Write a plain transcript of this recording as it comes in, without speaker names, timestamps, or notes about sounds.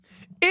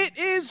It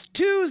is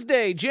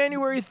Tuesday,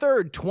 January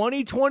 3rd,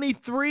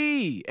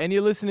 2023, and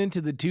you're listening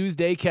to the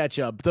Tuesday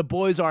Catch-Up. The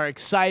boys are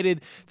excited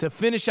to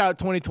finish out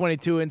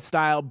 2022 in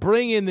style,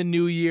 bring in the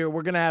new year.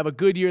 We're going to have a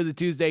good year of the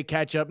Tuesday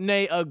Catch-Up,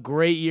 nay, a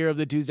great year of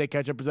the Tuesday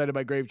Catch-Up presented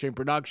by Grave Train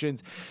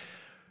Productions.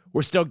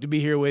 We're stoked to be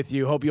here with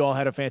you. Hope you all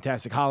had a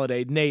fantastic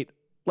holiday. Nate,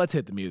 let's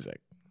hit the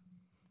music.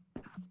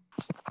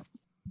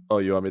 Oh,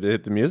 you want me to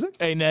hit the music?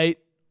 Hey, Nate,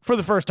 for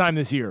the first time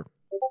this year,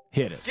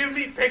 hit it. Give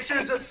me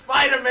pictures of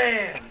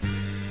Spider-Man!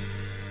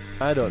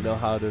 I don't know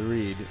how to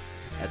read.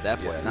 At that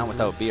point, not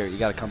without beer, you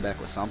gotta come back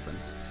with something.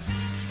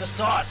 The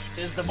sauce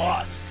is the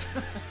boss.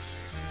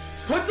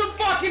 Put some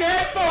fucking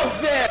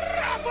headphones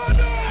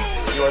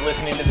in! You are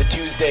listening to the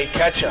Tuesday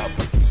Catch-Up.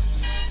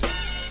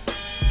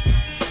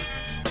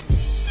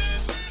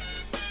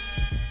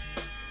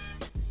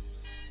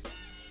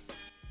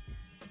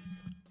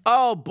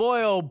 Oh,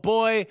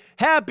 boy.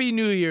 Happy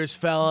New Year's,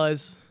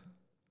 fellas.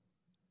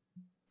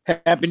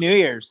 Happy New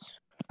Year's.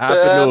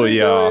 Happy New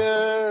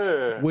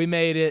Year. We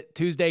made it.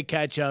 Tuesday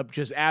Catch-Up.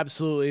 Just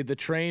absolutely. The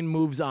train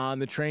moves on.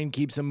 The train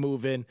keeps them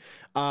moving.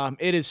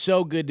 It is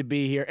so good to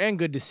be here and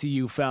good to see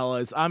you,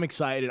 fellas. I'm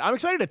excited. I'm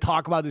excited to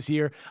talk about this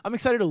year. I'm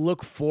excited to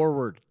look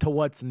forward to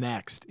what's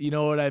next. You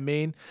know what I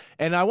mean?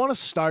 And I want to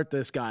start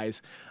this,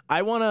 guys.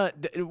 What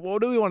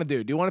do we want to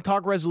do? Do you want to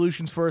talk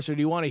resolutions first, or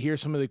do you want to hear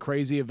some of the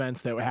crazy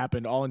events that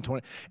happened all in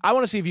 20? I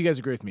want to see if you guys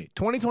agree with me.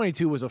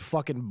 2022 was a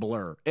fucking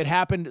blur. It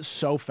happened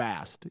so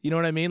fast. You know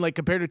what I mean? Like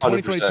compared to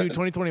 2022, 100%.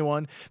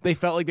 2021, they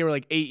felt like they were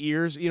like 8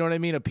 years, you know what I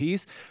mean, a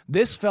piece.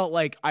 This felt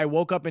like I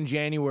woke up in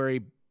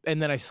January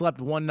and then I slept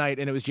one night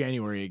and it was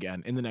January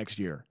again in the next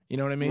year. You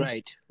know what I mean?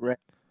 Right.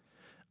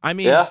 I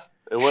mean, Yeah,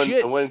 it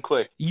shit. went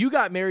quick. You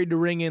got married to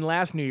Ring In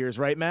last New Year's,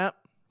 right, Matt?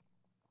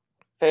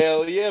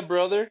 Hell yeah,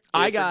 brother.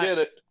 Forget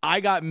it.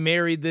 I got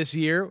married this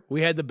year.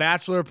 We had the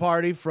bachelor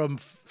party from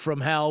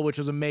hell, which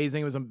was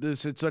amazing. It was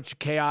such a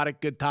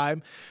chaotic good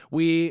time.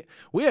 We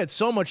had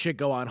so much shit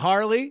go on.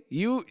 Harley,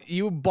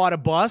 you bought a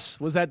bus.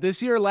 Was that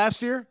this year or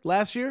last year?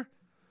 Last year?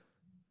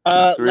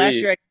 Last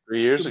year 3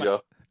 years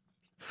ago.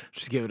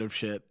 Just giving him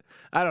shit.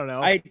 I don't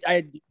know. I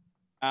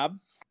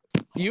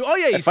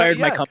fired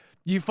my company.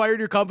 You fired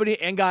your company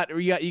and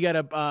you got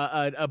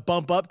a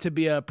bump up to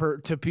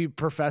be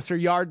professor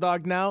yard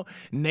dog now.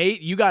 Nate,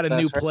 you got a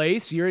new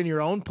place. You're in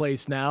your own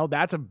place now.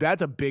 That's a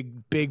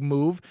big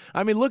move.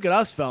 I mean, look at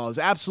us, fellas.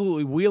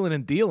 Absolutely wheeling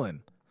and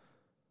dealing.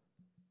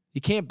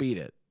 You can't beat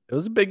it. It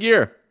was a big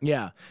year.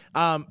 Yeah.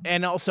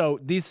 And also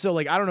I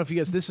don't know if you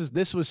guys,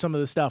 this was some of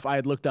the stuff I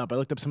had looked up. I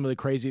looked up some of the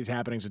craziest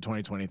happenings of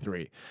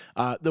 2023.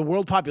 The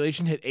world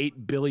population hit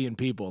 8 billion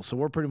people. So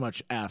we're pretty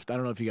much effed. I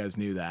don't know if you guys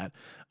knew that.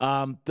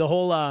 The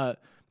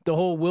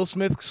whole Will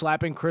Smith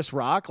slapping Chris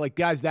Rock, like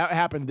guys, that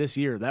happened this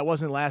year. That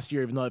wasn't last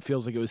year, even though it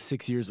feels like it was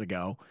 6 years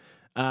ago.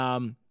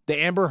 The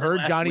Amber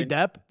Heard, Johnny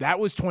Depp, that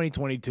was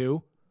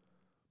 2022.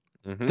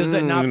 Mm-hmm. Does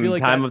that not feel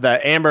like time of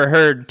that Amber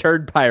Heard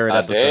turd pirate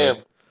episode?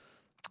 Damn.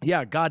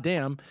 Yeah,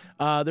 goddamn.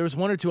 There was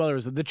one or two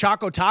others. The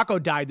Choco Taco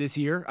died this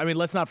year. I mean,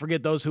 let's not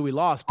forget those who we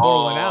lost.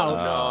 Pour one out.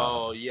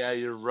 No, yeah,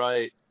 you're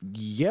right.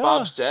 Yeah.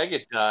 Bob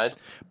Saget died.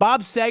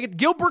 Bob Saget.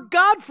 Gilbert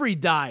Godfrey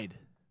died.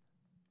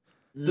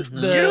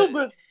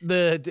 Gilbert.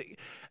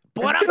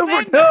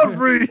 Gilbert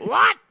Godfrey.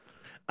 What?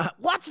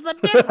 What's the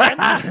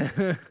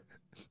difference?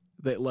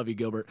 They love you,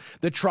 Gilbert.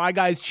 The Try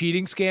Guys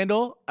cheating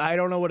scandal. I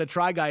don't know what a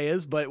Try Guy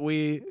is, but that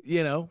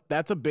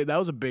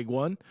was a big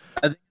one.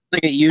 I think it's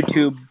like a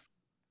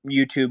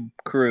YouTube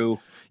crew.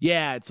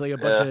 Yeah, it's like a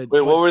bunch of.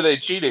 Wait, what were they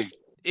cheating?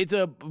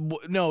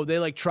 They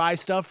like try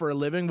stuff for a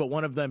living, but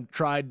one of them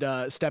tried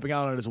stepping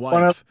out on his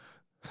wife.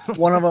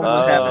 One of them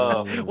was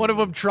having. One of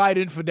them tried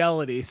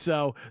infidelity,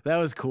 so that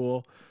was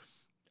cool.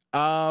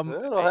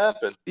 That'll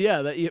happen.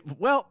 Yeah.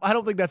 Well, I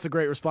don't think that's a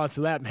great response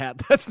to that,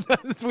 Matt.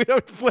 We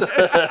don't.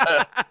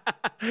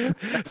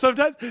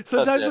 Sometimes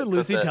when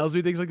Lucy tells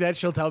me things like that,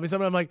 she'll tell me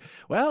something. I'm like,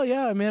 well,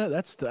 yeah, I mean,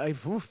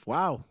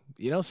 wow.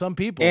 You know, some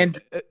people. And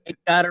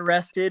got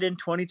arrested in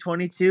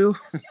 2022.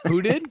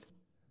 Who did?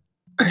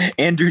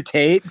 Andrew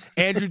Tate.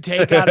 Andrew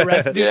Tate got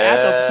arrested. Dude,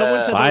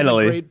 someone said that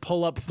was a great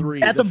pull-up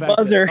 3. At the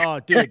buzzer.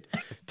 Dude,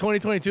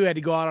 2022 had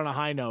to go out on a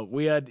high note.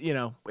 We had,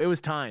 it was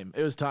time.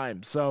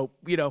 So,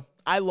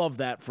 I love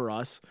that for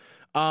us.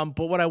 But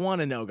what I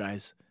want to know,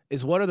 guys,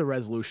 is what are the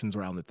resolutions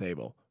around the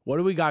table? What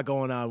do we got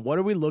going on? What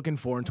are we looking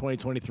for in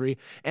 2023?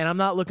 And I'm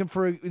not looking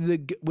for we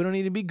don't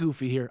need to be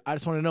goofy here. I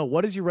just want to know,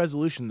 what is your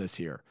resolution this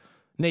year?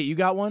 Nate, you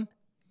got one?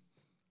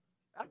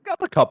 I've got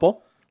a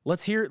couple.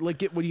 Let's hear.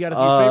 Get what you got.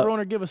 Your favorite one,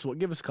 or give us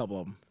a couple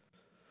of them.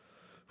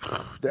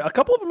 A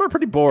couple of them are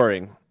pretty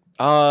boring.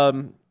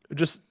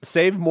 Just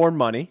save more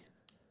money,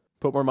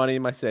 put more money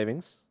in my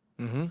savings.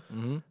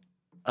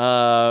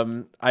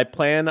 I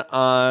plan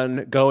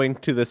on going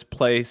to this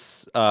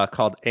place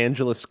called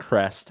Angeles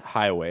Crest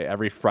Highway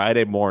every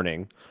Friday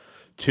morning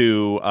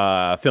to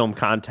film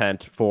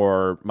content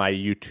for my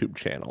YouTube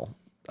channel.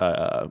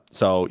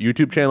 So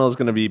YouTube channel is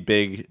going to be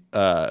big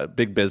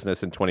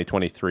business in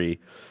 2023.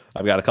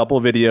 I've got a couple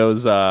of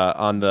videos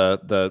on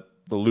the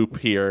loop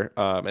here,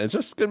 and it's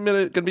just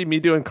gonna be me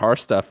doing car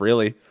stuff,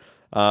 really.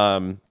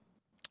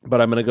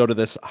 but I'm going to go to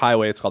this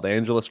highway. It's called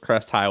Angeles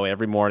Crest Highway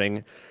every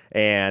morning.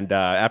 And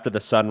after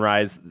the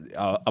sunrise,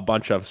 a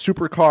bunch of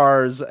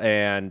supercars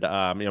and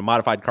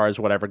modified cars,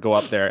 whatever, go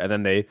up there, and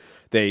then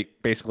they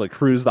basically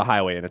cruise the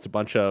highway, and it's a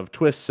bunch of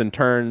twists and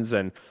turns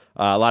and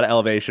a lot of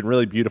elevation,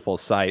 really beautiful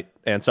sight.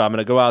 And so I'm going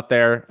to go out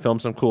there, film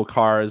some cool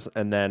cars,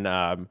 and then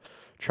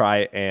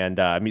try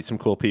and meet some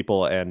cool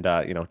people and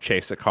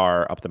chase a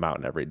car up the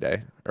mountain every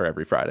day or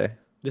every Friday.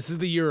 This is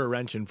the year of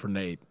wrenching for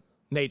Nate.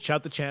 Nate,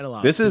 shout the channel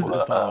out. This is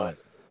follow it.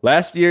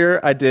 Last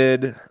year, I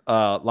did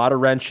a lot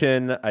of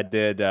wrenching. I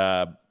did,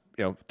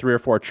 3 or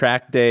 4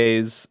 track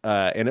days,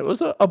 and it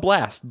was a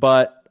blast.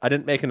 But I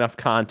didn't make enough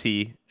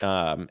Conti,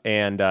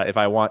 and if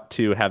I want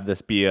to have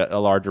this be a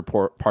larger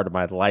part of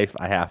my life,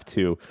 I have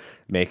to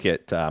make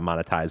it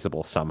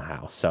monetizable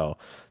somehow. So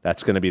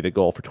that's going to be the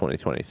goal for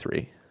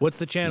 2023. What's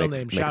the channel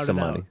name? Shout it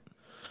out.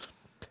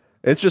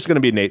 It's just going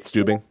to be Nate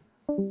Stubing.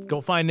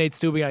 Go find Nate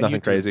Stubing on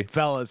Nothing YouTube. Crazy.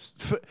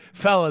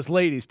 Fellas,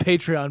 ladies,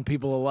 Patreon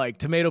people alike,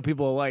 tomato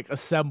people alike,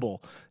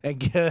 assemble and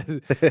get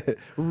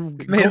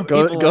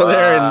go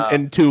there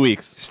in 2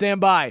 weeks. Stand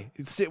by.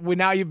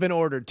 Now you've been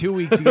ordered. 2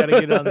 weeks, you got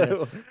to get on there.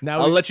 Now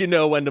I'll let you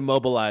know when to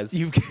mobilize.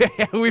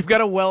 We've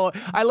got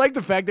I like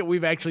the fact that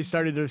we've actually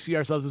started to see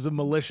ourselves as a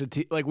militia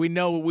team. Like we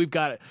know we've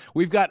got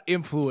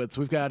influence.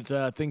 We've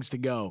got things to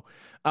go.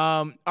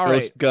 All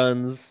right.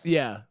 Guns.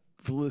 Yeah.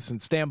 Listen,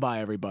 stand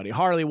by, everybody.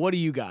 Harley, what do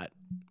you got?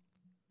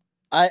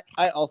 I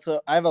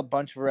have a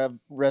bunch of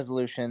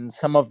resolutions.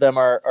 Some of them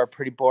are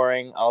pretty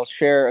boring. I'll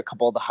share a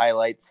couple of the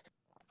highlights.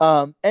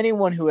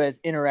 Anyone who has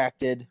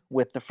interacted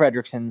with the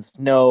Fredricksons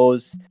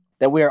knows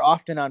that we are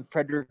often on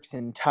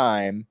Fredrickson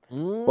time.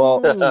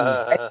 Well,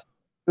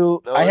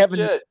 I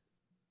haven't.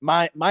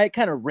 My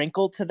kind of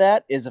wrinkle to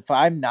that is if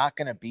I'm not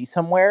going to be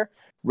somewhere,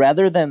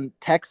 rather than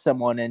text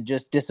someone and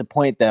just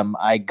disappoint them,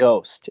 I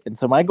ghost. And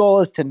so my goal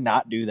is to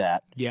not do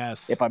that.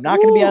 Yes. If I'm not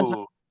going to be on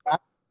time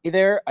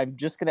there, I'm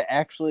just going to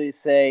actually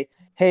say,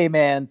 hey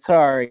man,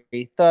 sorry,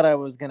 thought I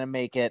was going to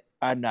make it.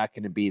 I'm not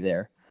going to be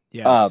there.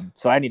 Yes.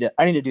 So I need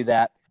to do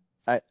that.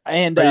 Are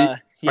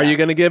you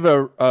going to give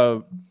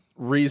a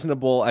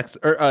reasonable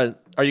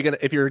are you going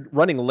to, if you're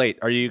running late,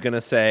 are you going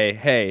to say,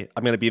 hey,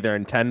 I'm going to be there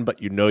in 10,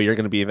 but you're going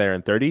to be there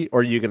in 30?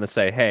 Or are you going to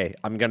say, hey,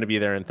 I'm going to be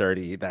there in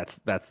 30? That's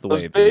the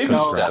way it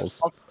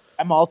rolls.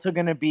 I'm also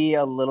going to be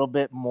a little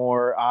bit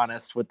more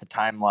honest with the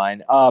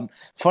timeline.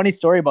 Funny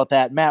story about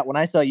that, Matt. When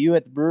I saw you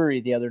at the brewery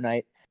the other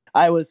night,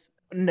 I was,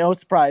 no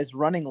surprise,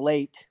 running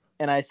late.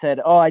 And I said,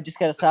 oh, I just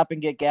got to stop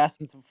and get gas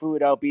and some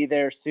food. I'll be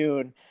there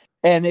soon.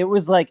 And it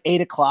was like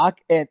 8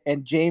 o'clock. And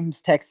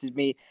James texted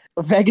me,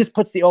 Vegas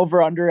puts the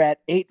over-under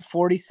at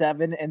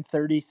 8:47 and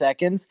 30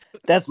 seconds.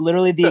 That's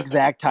literally the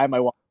exact time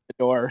I walked the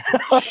door.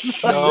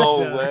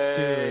 No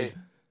way.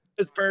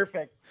 It's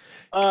perfect.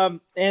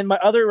 And my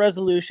other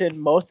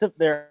resolution,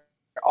 they're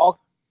all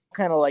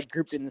kind of like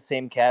grouped in the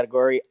same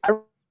category. I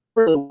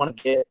really want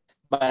to get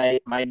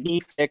my knee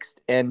fixed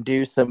and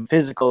do some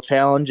physical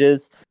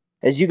challenges.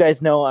 As you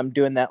guys know, I'm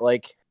doing that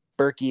like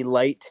Berkey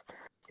Light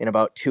in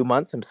about 2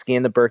 months. I'm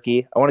skiing the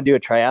Berkey. I want to do a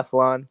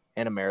triathlon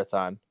and a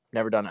marathon.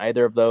 Never done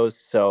either of those,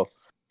 so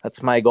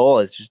that's my goal,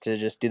 is just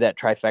to do that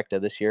trifecta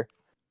this year.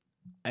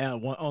 Yeah,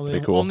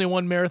 only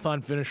one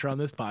marathon finisher on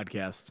this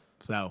podcast,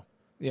 so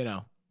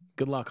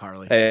good luck,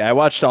 Harley. Hey, I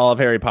watched all of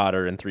Harry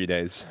Potter in 3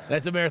 days.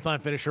 That's a marathon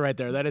finisher right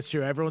there. That is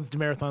true. Everyone's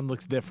marathon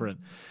looks different.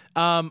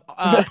 Can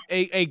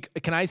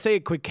I say a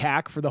quick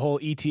hack for the whole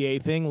ETA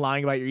thing,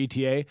 lying about your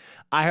ETA?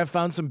 I have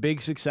found some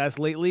big success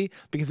lately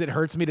because it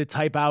hurts me to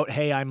type out,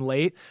 hey, I'm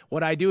late.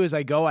 What I do is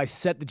I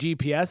set the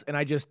GPS, and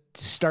I just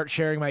start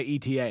sharing my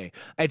ETA.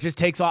 It just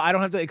takes all. I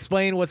don't have to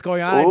explain what's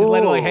going on. I just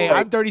let it like, hey,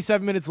 I'm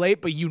 37 minutes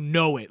late, but you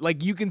know it.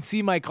 Like, you can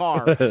see my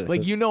car.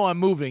 Like, I'm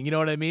moving. You know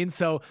what I mean?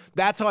 So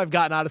that's how I've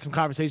gotten out of some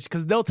conversations,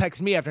 because they'll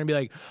text me after and be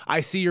like,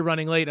 I see you're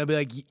running late. And I'll be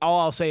like,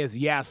 all I'll say is,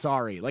 yeah,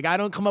 sorry. Like, I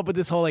don't come up with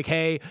this whole like,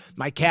 hey,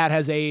 my cat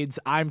has AIDS,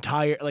 I'm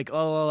tired, like,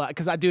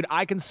 because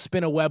I can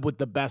spin a web with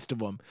the best of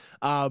them,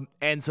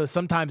 and so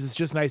sometimes it's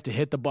just nice to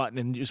hit the button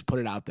and just put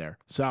it out there.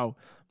 So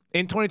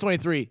in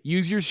 2023,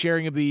 use your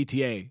sharing of the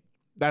ETA.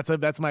 That's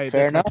my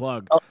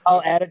plug.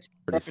 I'll add it to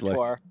the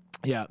repertoire.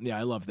 Yeah,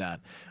 I love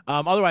that.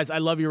 Otherwise, I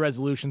love your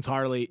resolutions,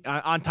 Harley.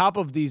 On top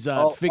of these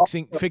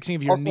fixing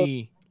of your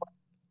knee.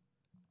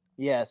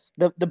 Yes,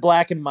 the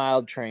Black and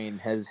Mild train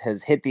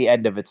has hit the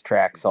end of its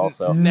tracks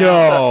also.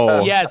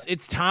 No. Yes,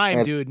 it's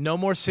time, dude. No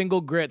more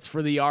single grits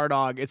for the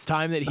R-Dog. It's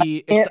time that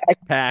he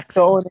packs.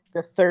 Going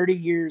into 30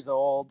 years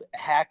old,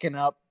 hacking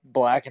up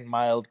Black and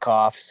Mild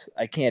coughs.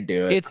 I can't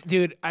do it.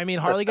 Dude, I mean,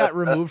 Harley got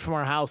removed from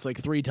our house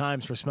like 3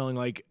 times for smelling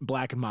like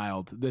Black and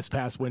Mild this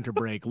past winter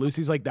break.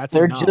 Lucy's like,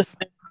 they're enough. Just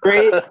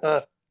great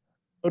road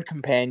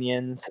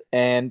companions.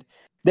 And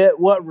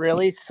what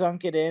really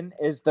sunk it in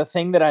is the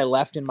thing that I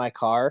left in my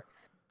car.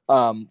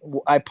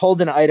 I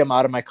pulled an item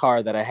out of my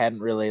car that I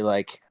hadn't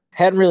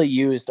really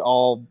used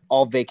all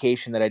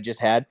vacation that I just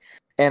had,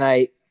 and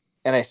I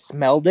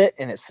smelled it,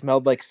 and it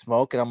smelled like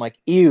smoke, and I'm like,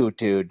 ew,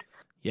 dude.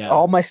 Yeah.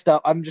 All my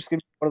stuff. I'm just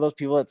gonna be one of those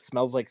people that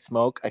smells like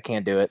smoke. I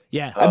can't do it.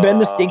 Yeah. I've been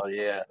the stink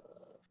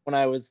when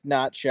I was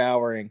not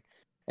showering,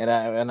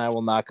 and I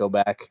will not go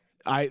back.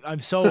 I'm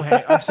so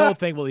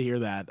thankful to hear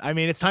that. I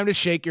mean, it's time to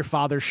shake your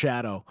father's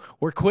shadow.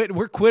 We're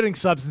quitting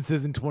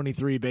substances in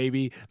 23,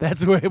 baby.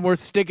 That's where we're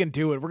sticking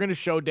to it. We're gonna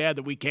show Dad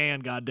that we can.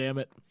 God damn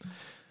it.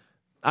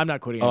 I'm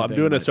not quitting. I'm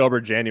doing a sober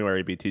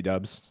January, BT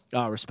Dubs.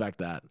 Oh, respect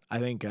that. I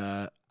think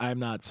I'm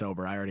not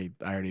sober. I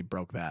already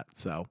broke that.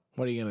 So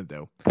what are you gonna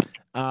do?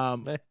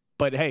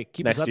 But hey,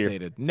 keep us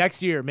updated.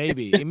 Next year,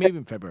 maybe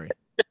in February.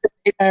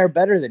 I are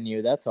better than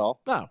you. That's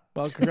all. Oh,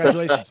 well,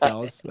 congratulations,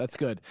 fellas. That's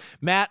good.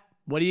 Matt,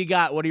 what do you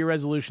got? What are your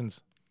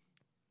resolutions?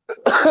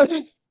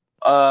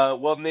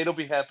 Well, Nate will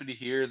be happy to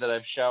hear that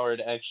I've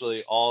showered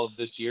actually all of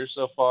this year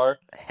so far.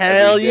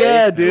 Hell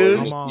yeah, dude.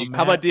 Come on,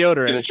 how about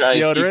deodorant?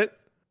 Deodorant?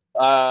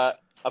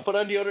 I put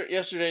on deodorant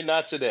yesterday,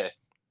 not today.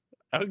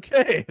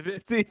 Okay,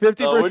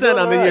 50%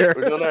 on the year.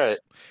 We're doing all right.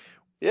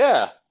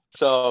 Yeah.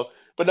 So,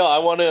 but no, I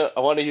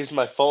want to use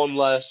my phone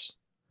less.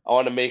 I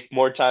want to make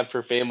more time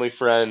for family,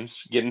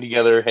 friends, getting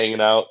together,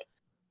 hanging out,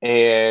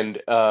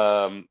 and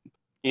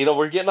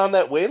we're getting on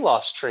that weight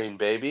loss train,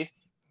 baby.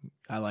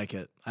 I like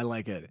it.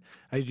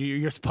 You're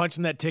just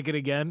punching that ticket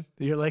again.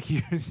 You're like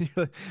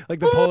like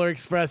the Polar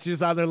Express. You're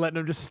just out there letting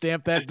them just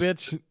stamp that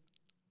bitch.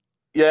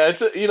 Yeah,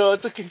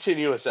 it's a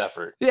continuous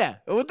effort. Yeah,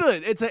 we'll do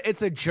it.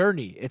 It's a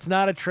journey. It's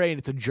not a train.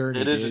 It's a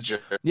journey. It is a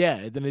journey. Yeah,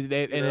 and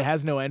it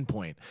has no end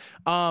point.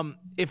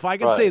 If I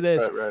could say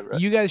this,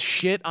 you guys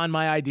shit on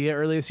my idea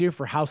earlier this year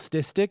for house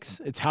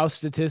statistics. It's house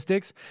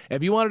statistics.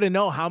 If you wanted to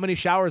know how many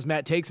showers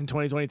Matt takes in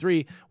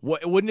 2023,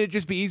 wouldn't it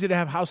just be easy to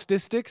have house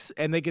statistics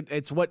and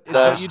it's what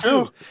you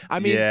do? I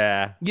mean,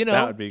 yeah,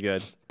 that would be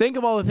good. Think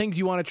of all the things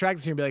you want to track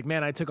this year and be like,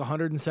 man, I took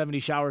 170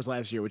 showers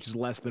last year, which is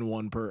less than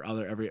one per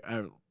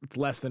other it's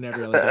less than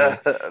every other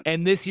day.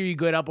 And this year you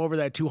get up over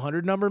that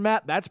 200 number,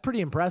 Matt. That's pretty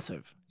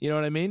impressive. You know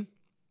what I mean?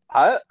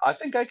 I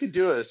think I could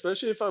do it,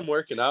 especially if I'm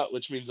working out,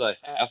 which means I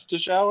have to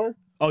shower.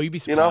 Oh, you'd be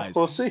surprised.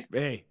 We'll see.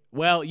 Hey,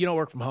 well,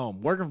 work from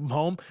home. Working from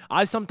home,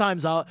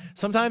 sometimes I'll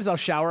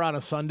shower on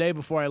a Sunday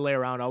before I lay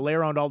around. I'll lay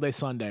around all day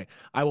Sunday.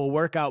 I will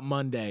work out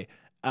Monday.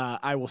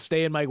 I will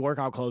stay in my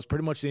workout clothes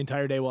pretty much the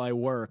entire day while I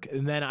work,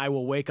 and then I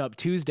will wake up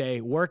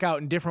Tuesday, work out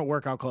in different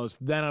workout clothes.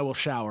 Then I will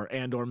shower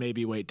or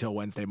maybe wait till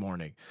Wednesday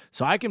morning.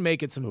 So I can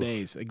make it some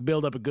days. I can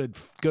build up a good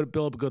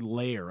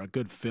layer, a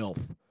good filth.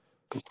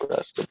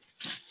 Impressive.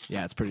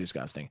 Yeah, it's pretty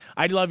disgusting.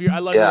 I love your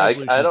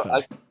resolutions.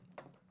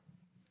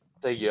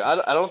 Thank you.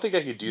 I don't think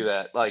I could do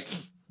that. Like,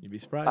 you'd be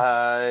surprised.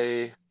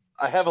 I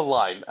have a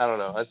line. I don't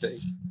know. I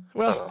think.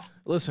 Well,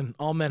 listen,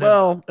 all men.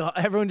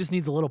 Everyone just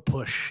needs a little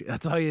push.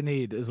 That's all you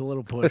need is a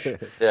little push.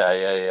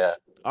 Yeah.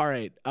 All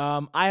right.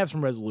 I have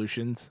some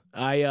resolutions.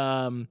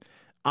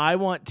 I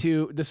want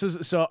to.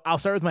 I'll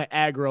start with my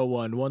aggro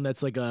one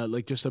that's like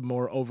just a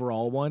more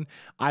overall one.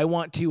 I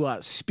want to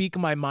speak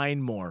my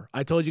mind more.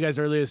 I told you guys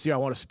earlier this year I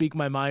want to speak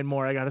my mind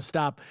more. I got to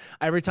stop.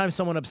 Every time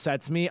someone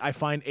upsets me, I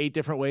find 8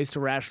 different ways to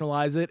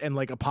rationalize it, and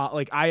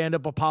I end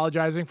up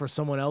apologizing for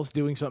someone else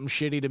doing something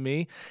shitty to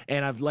me,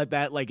 and I've let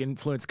that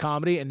influence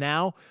comedy. And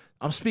now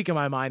I'm speaking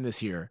my mind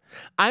this year.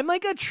 I'm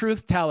like a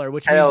truth teller,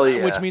 which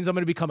means I'm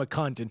going to become a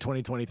cunt in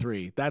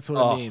 2023. That's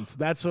what it means.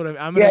 That's what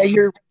I'm.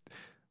 You're.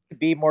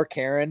 Be more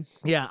Karen.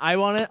 Yeah,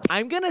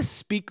 I'm gonna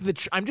speak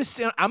I'm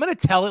gonna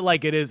tell it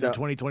like it is in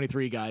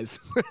 2023, guys.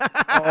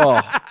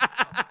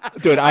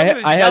 Dude, I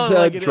had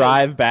to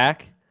drive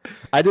back.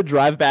 I had to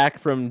drive back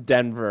from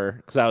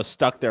Denver because I was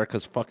stuck there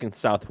because fucking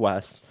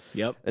Southwest.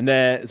 Yep. And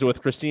then so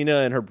with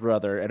Christina and her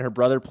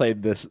brother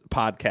played this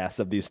podcast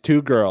of these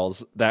 2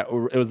 girls it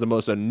was the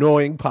most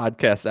annoying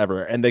podcast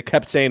ever, and they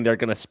kept saying they're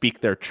gonna speak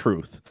their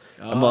truth.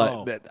 I'm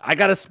like, I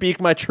gotta speak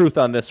my truth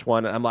on this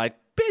one. I'm like,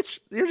 bitch,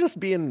 you're just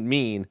being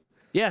mean.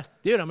 Yeah,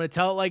 dude, I'm gonna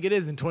tell it like it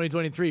is in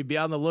 2023. Be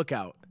on the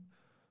lookout.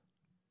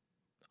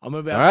 I'm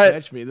gonna be able to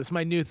catch me. This is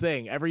my new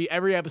thing. Every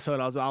episode,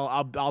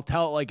 I'll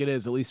tell it like it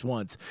is at least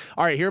once.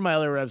 All right, here are my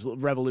other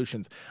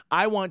revolutions.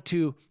 I want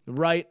to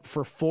write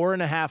for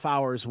 4.5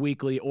 hours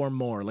weekly or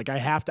more.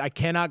 I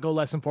cannot go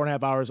less than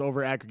 4.5 hours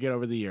over aggregate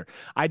over the year.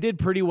 I did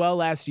pretty well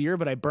last year,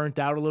 but I burnt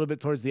out a little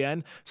bit towards the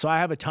end. So I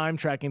have a time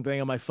tracking thing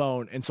on my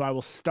phone, and so I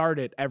will start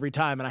it every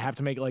time, and I have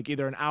to make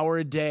either an hour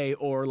a day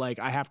or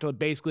I have to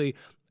basically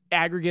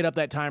aggregate up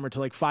that timer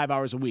to 5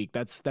 hours a week.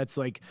 That's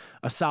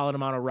a solid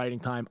amount of writing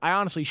time. I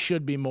honestly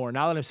should be more.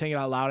 Now that I'm saying it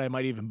out loud, I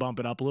might even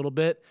bump it up a little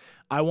bit.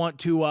 I want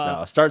to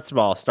no, start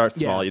small.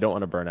 Yeah. You don't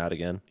want to burn out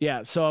again.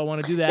 Yeah, so I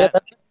want to do that. Yeah,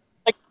 that's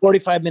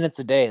 45 minutes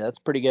a day. That's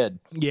pretty good.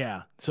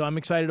 Yeah, so I'm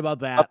excited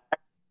about that.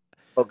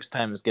 Focus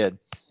time is good.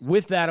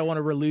 With that, I want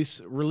to release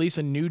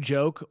a new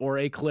joke or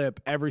a clip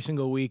every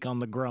single week on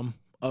the Grum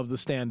of the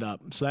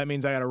stand-up. So that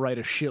means I got to write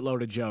a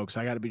shitload of jokes.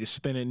 I got to be just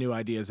spinning new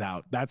ideas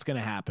out. That's going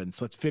to happen.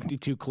 So that's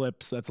 52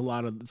 clips. That's a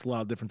lot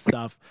of different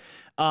stuff.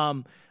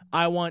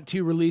 I want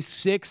to release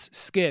 6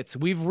 skits.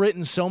 We've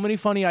written so many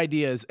funny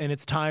ideas, and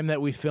it's time that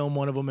we film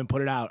one of them and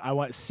put it out. I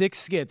want 6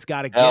 skits.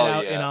 Got to get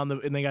out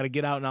and they got to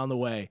get out and on the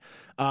way.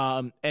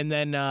 And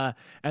then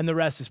the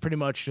rest is pretty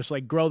much just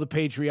grow the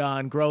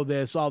Patreon, grow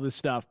this, all this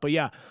stuff. But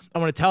yeah,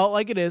 I'm going to tell it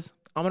like it is.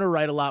 I'm going to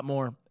write a lot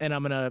more, and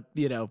I'm going to,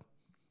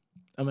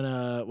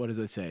 what does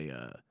it say?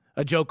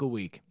 A joke a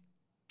week.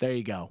 There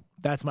you go.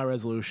 That's my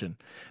resolution.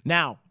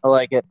 Now, I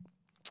like it.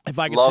 if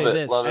I could Love say it,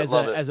 this love it,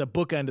 love it. as a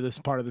bookend of this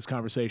part of this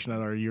conversation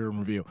on our year in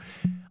review,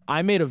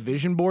 I made a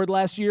vision board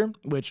last year,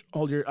 which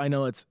I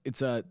know it's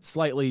a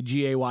slightly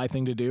GAY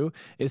thing to do,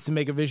 is to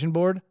make a vision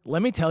board.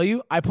 Let me tell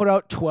you, I put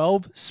out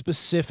 12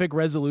 specific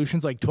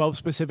resolutions, like 12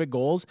 specific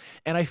goals,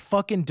 and I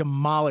fucking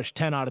demolished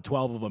 10 out of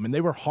 12 of them, and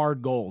they were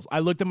hard goals. I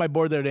looked at my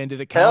board the other day and did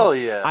a count. Hell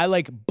yeah. I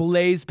like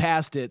blazed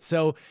past it.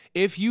 So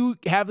if you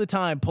have the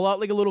time, pull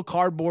out like a little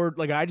cardboard.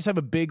 Like I just have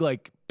a big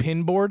like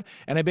pin board,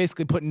 and I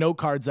basically put note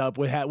cards up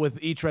with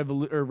each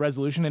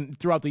resolution, and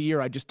throughout the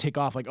year I just tick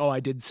off like, oh, I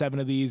did 7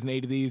 of these and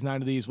 8 of these,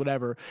 9 of these,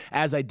 whatever,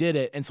 as I did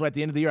it. And so at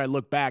the end of the year I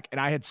look back and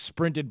I had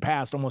sprinted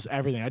past almost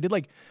everything. I did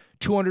like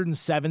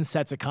 207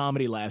 sets of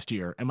comedy last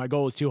year, and my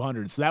goal was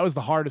 200. So that was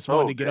the hardest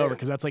one to get over,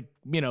 because that's like,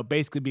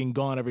 basically being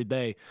gone every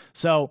day.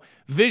 So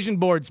vision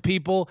boards,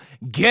 people,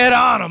 get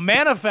on 'em.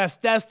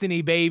 Manifest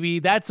destiny, baby.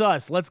 That's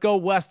us. Let's go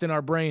west in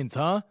our brains,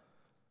 huh?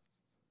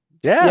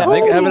 Yeah, I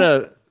think having a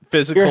You're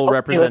physical helping me with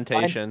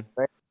representation. mine,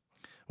 right?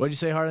 What'd you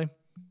say, Harley?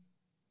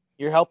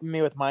 You're helping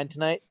me with mine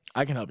tonight.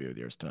 I can help you with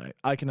yours tonight.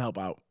 I can help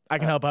out.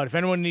 If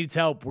anyone needs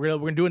help,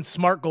 we're doing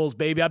SMART goals,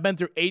 baby. I've been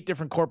through 8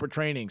 different corporate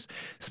trainings.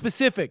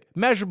 Specific,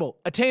 measurable,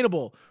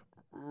 attainable,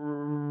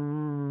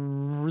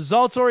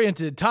 results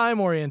oriented,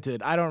 time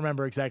oriented. I don't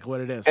remember exactly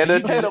what it is. And Can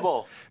you do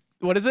attainable.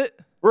 it? What is it?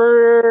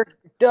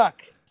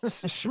 Duck.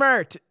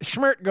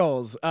 Schmert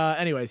goals.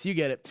 Anyways, you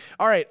get it.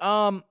 All right.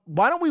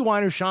 Why don't we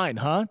wine or shine,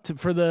 huh? To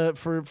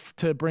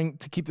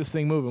keep this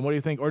thing moving. What do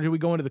you think? Or do we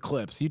go into the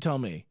clips? You tell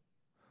me.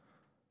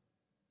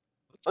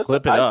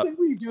 Clip it up. I think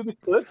we do the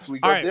clips. We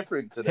go All right.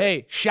 different today.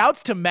 Hey,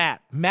 shouts to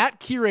Matt.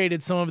 Matt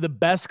curated some of the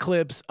best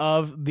clips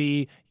of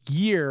the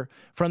year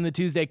from the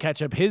Tuesday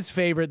Catch-Up. His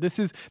favorite. This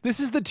is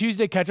the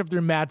Tuesday Catch-Up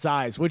through Matt's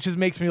eyes, which just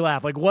makes me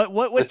laugh. Like what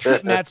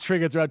Matt's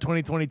triggered throughout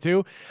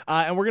 2022.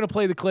 And we're gonna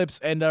play the clips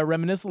and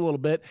reminisce a little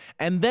bit.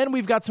 And then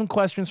we've got some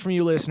questions from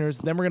you listeners.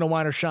 Then we're gonna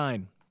wine or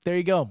shine. There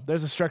you go.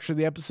 There's the structure of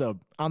the episode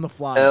on the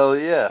fly. Hell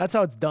yeah. That's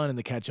how it's done in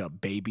the Catch-Up,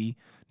 baby.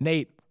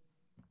 Nate.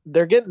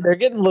 They're getting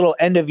a little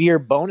end of year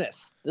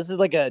bonus. This is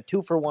like a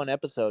 2-for-1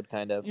 episode,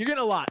 kind of. You're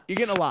getting a lot.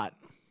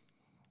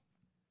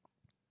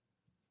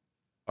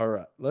 All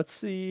right, let's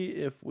see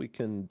if we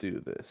can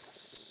do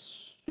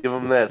this. Give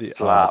them that The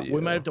slap. audio.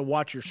 We might have to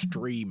watch your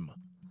stream.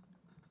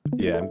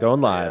 Yeah, I'm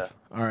going live.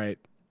 All right.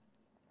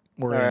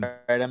 We're All in.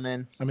 right, I'm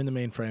in. I'm in the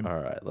mainframe. All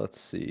right,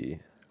 let's see.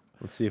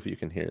 Let's see if you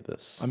can hear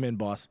this. I'm in,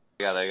 boss.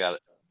 I got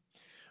it.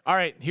 All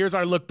right, here's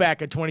our look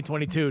back at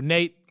 2022.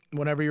 Nate,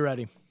 whenever you're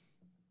ready.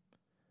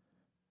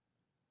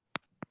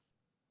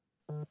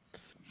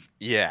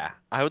 Yeah,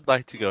 I would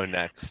like to go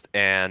next,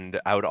 and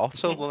I would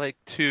also like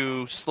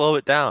to slow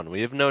it down.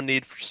 We have no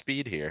need for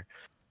speed here.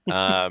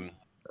 The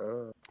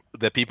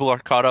people are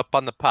caught up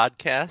on the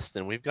podcast,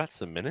 and we've got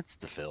some minutes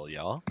to fill,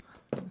 y'all.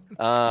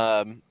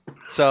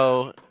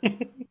 So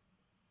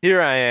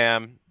here I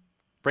am,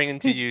 bringing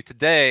to you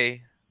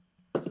today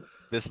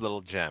this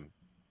little gem.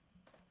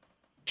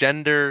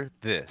 Gender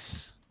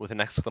this, with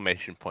an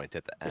exclamation point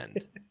at the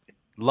end.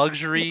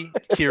 Luxury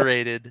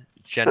curated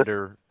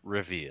gender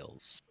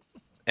reveals.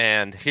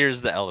 And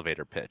here's the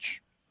elevator pitch.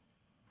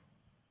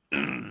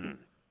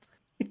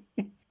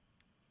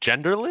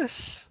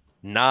 Genderless?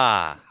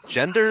 Nah,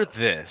 gender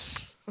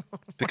this.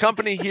 The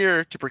company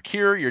here to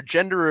procure your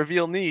gender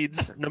reveal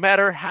needs, no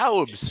matter how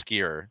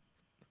obscure.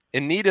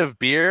 In need of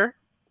beer?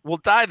 We'll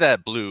dye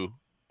that blue.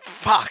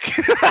 Fuck.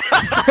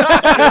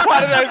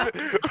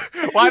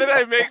 Why did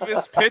I make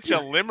this pitch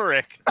a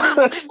limerick?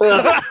 All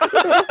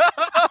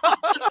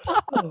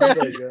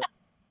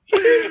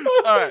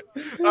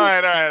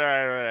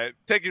right.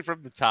 Take it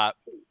from the top.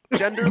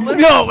 Genderless?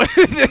 No.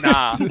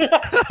 Nah.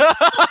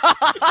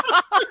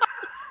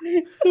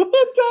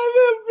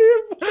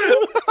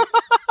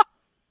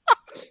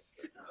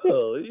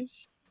 Holy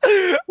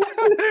I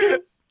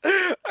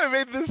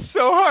made this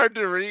so hard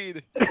to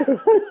read.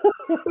 Look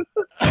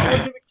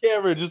at the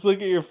camera. Just look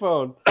at your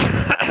phone.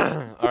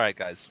 All right,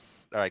 guys.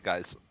 All right,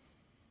 guys.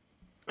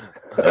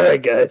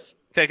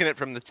 Taking it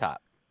from the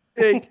top.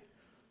 Hey.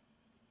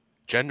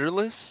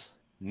 Genderless?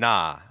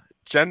 Nah.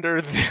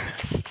 Gender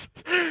this.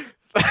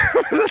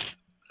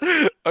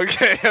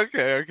 Okay.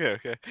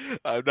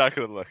 I'm not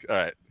gonna look. All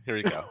right, here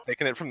we go.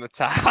 Taking it from the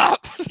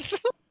top.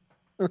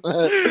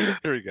 Here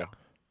we go.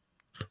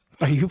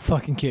 Are you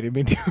fucking kidding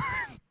me, dude?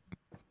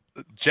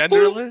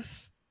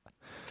 Genderless?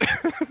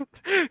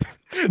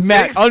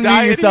 Matt, Jake's unmute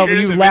dying yourself here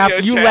and in you the laugh.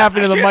 video You chat. laugh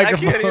into the I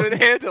can't microphone. even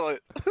handle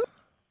it.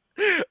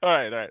 All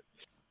right.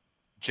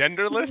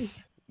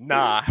 Genderless?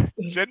 Nah.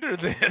 Gender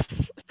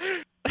this.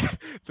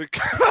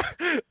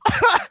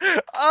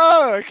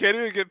 Oh, I can't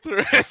even get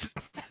through it.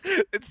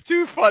 It's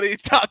too funny,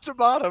 top to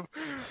bottom.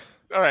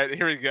 All right,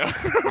 here we go.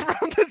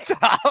 From the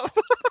top.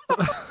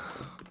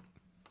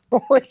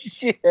 Holy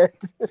shit.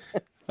 That's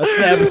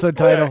the episode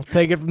title.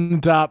 Take it from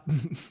the top.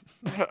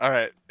 All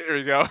right, here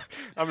we go.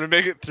 I'm gonna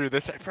make it through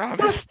this, I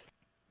promise.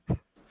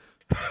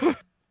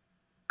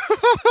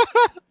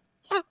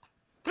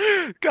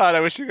 God,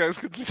 I wish you guys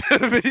could see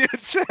the video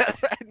chat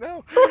right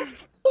now.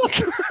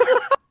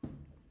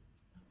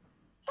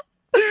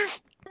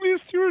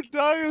 were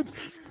dying.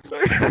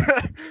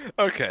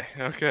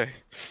 Okay.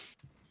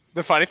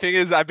 The funny thing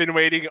is, I've been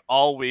waiting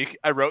all week.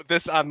 I wrote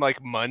this on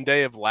like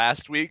Monday of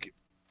last week,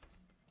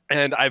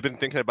 and I've been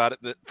thinking about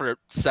it for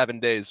 7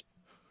 days.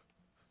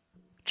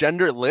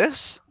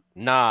 Genderless?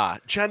 Nah,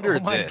 gender Oh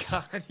my this.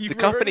 God, you've The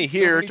company heard it so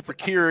here many to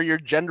procure your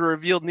gender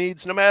revealed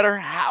needs, no matter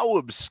how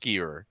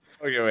obscure.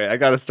 Okay, wait. I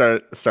gotta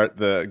start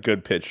the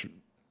good pitch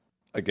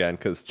again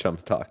because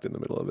Chump talked in the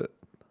middle of it.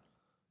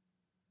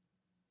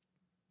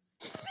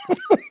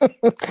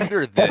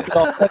 Gender this.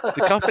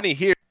 The company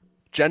here.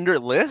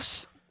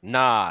 Genderless?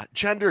 Nah,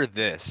 gender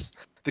this.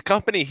 The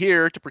company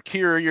here to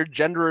procure your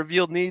gender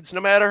revealed needs,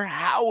 no matter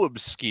how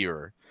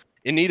obscure.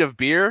 In need of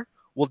beer?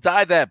 We'll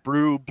dye that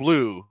brew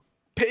blue.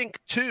 Pink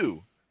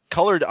too.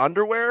 Colored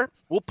underwear?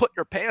 We'll put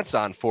your pants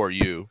on for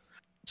you,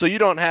 so you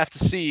don't have to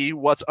see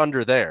what's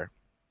under there.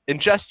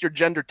 Ingest your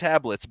gender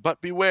tablets,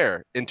 but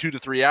beware. In 2 to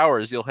 3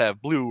 hours, you'll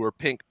have blue or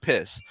pink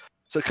piss.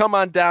 So come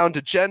on down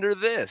to Gender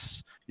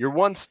This, your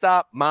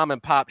one-stop mom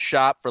and pop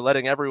shop for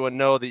letting everyone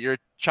know that your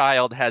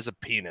child has a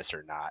penis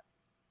or not.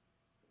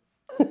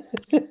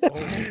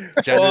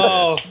 Gender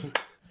Whoa.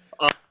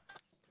 This.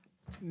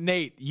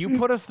 Nate, you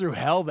put us through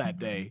hell that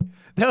day.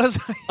 That was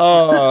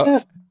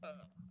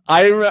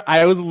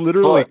I was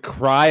literally What?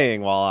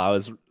 crying while I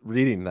was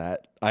reading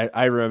that.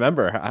 I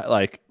remember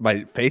like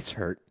my face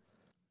hurt.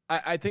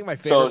 I think my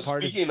So favorite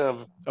part is. speaking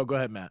of, Oh, go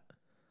ahead, Matt.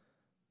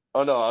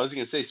 oh no, I was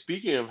gonna say,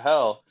 speaking of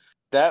hell,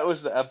 that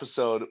was the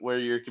episode where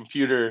your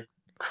computer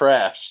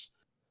crashed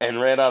and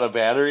ran out of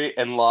battery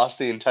and lost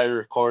the entire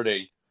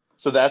recording.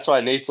 So that's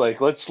why Nate's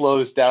like, let's slow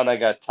this down. I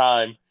got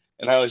time.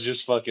 And I was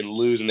just fucking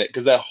losing it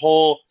because that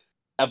whole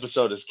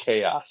episode is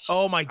chaos.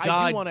 Oh my God!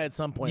 I do want to at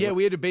some point. Yeah,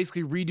 we had to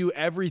basically redo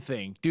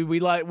everything, dude. We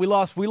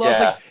lost. Yeah.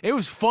 Like, it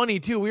was funny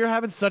too. We were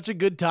having such a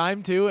good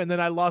time too, and then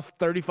I lost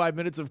 35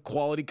 minutes of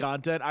quality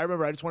content. I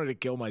remember I just wanted to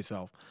kill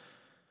myself.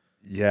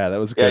 Yeah, that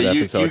was a Yeah, good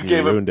you episode. gave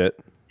You ruined it.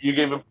 You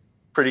gave a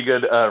pretty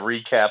good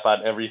recap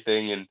on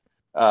everything, and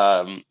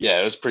yeah,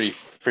 it was pretty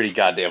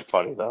goddamn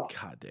funny though.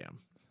 God damn.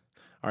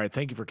 All right,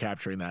 thank you for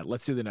capturing that.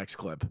 Let's do the next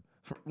clip.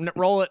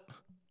 Roll it.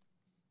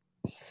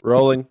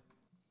 Rolling.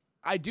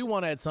 I do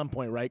want to at some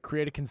point, right,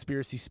 create a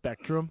conspiracy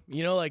spectrum.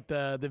 You know, like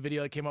the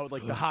video that came out with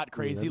like the hot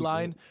crazy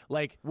line.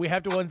 Like we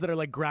have the ones that are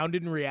like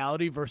grounded in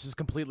reality versus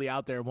completely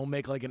out there. We'll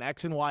make like an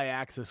X and Y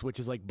axis, which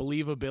is like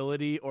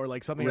believability or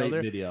like something Great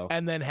other. video.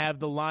 And then have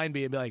the line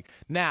be like,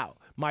 now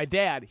my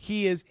dad,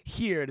 he is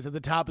here. It's at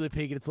the top of the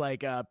peak. And it's like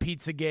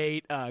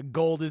Pizzagate,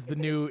 gold is the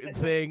new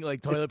thing.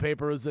 Like toilet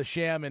paper is a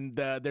sham, and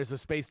there's a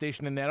space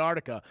station in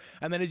Antarctica.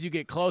 And then as you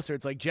get closer,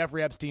 it's like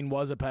Jeffrey Epstein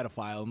was a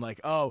pedophile, and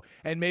like, oh,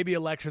 and maybe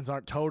elections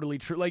aren't totally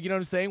true. Like, you know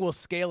what I'm saying? We'll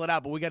scale it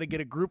out, but we got to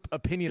get a group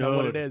opinion on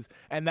what it is,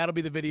 and that'll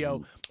be the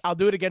video. I'll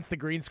do it against the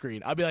green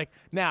screen. I'll be like,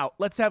 now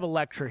let's have a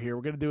lecture here.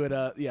 We're gonna do it.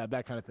 Yeah,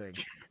 that kind of thing.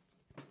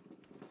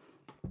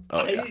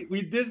 Oh, yeah.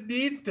 This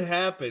needs to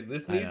happen.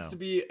 This I needs know. to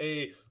be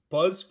a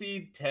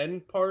BuzzFeed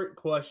 10-part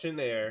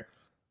questionnaire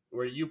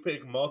where you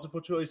pick multiple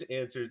choice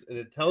answers and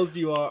it tells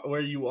you where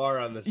you are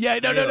on the Yeah,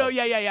 scale. no.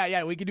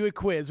 Yeah. We can do a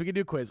quiz.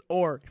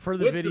 Or for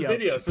the With video. the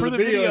video. So for the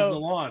video is the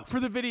launch. For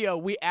the video,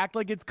 we act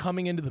like it's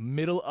coming into the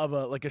middle of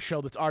a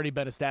show that's already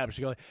been established.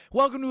 You go like,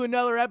 welcome to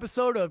another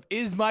episode of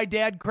Is My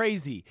Dad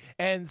Crazy?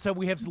 And so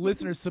we have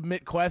listeners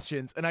submit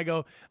questions, and I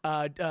go,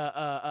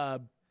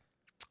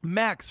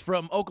 Max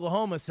from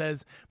Oklahoma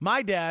says,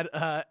 my dad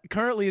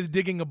currently is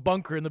digging a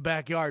bunker in the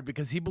backyard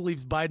because he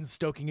believes Biden's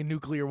stoking a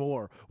nuclear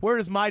war. Where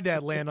does my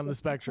dad land on the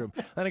spectrum?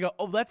 And I go,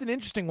 oh, that's an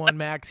interesting one,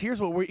 Max. Here's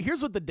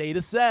what the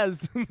data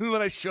says. And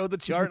then I show the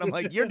chart, and I'm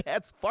like, your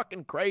dad's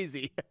fucking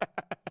crazy.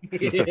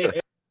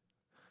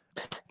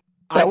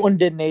 That one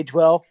didn't age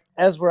well,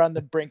 as we're on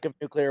the brink of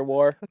nuclear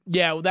war.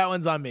 Yeah, well, that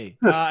one's on me.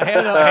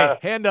 Hand up,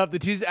 hey, hand up. The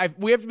Tuesday.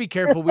 We have to be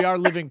careful. We are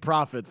living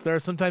prophets. There are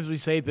sometimes we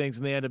say things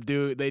and they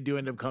do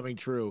end up coming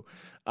true.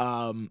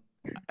 But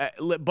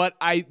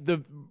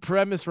the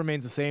premise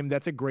remains the same.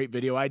 That's a great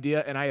video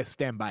idea, and I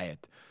stand by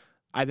it.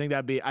 I think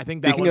that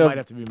Speaking one of might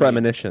have to be made.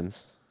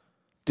 premonitions,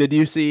 did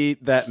you see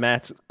that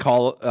Matt's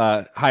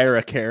hire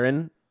a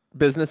Karen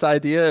business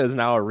idea is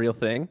now a real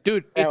thing?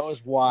 Dude, That it's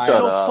was wild. Shut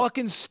so up.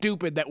 fucking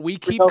stupid that we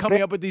keep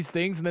coming up with these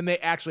things and then they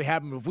actually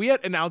happen. If we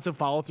had an ounce of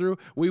follow through,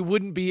 we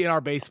wouldn't be in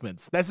our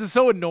basements. This is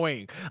so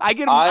annoying. I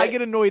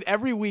get annoyed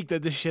every week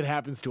that this shit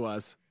happens to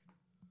us.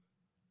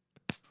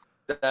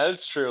 That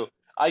is true.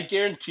 I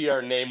guarantee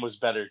our name was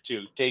better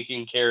too.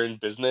 Taking care in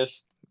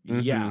business.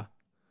 Yeah.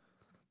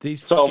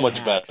 These So fucking much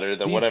hacks. better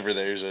than These- whatever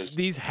theirs is.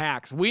 These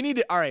hacks. We need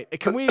to. All right.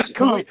 Can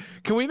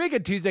we make a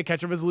Tuesday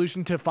catch-up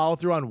resolution to follow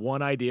through on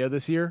one idea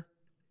this year?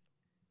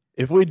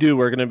 If we do,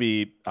 we're gonna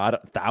be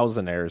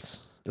thousandaires.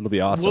 It'll be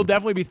awesome. We'll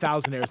definitely be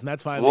thousandaires, and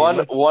that's fine.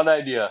 One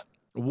idea.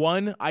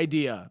 One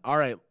idea. All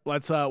right.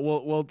 Let's.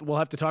 We'll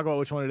have to talk about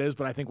which one it is,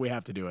 but I think we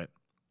have to do it.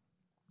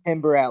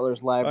 Timber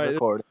Atlas live All right.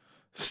 recording.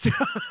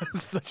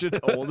 Such an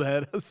old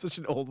head. Such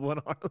an old one,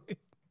 Harley.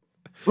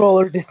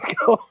 Roller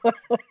disco.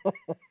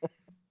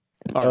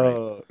 All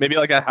right. Maybe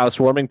like a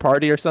housewarming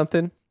party or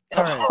something.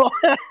 All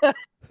right.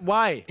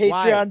 Why? Patreon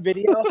Why?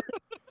 video.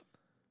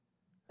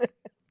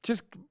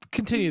 Just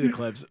continue the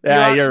clips.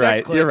 Yeah, you're Next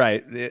right. clip. You're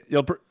right.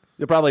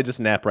 You'll probably just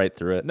nap right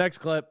through it. Next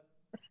clip.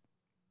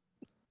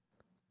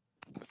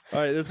 All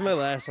right, this is my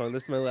last one. I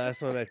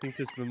think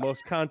this is the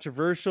most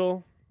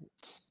controversial.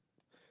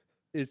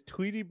 Is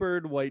Tweety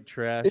Bird white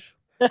trash?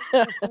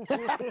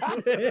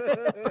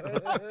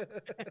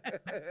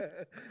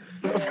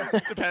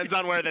 Depends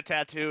on where the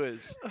tattoo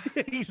is.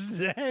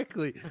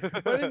 Exactly.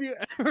 What have you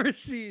ever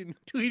seen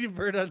Tweety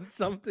Bird on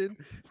something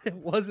that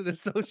wasn't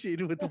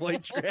associated with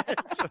white trash?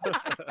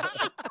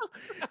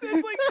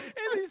 It's like,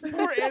 and these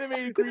poor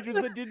animated creatures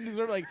that didn't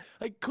deserve, like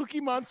Cookie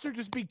Monster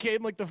just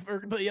became like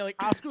like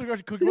Oscar the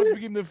Grouch Cookie Monster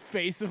became the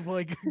face of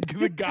like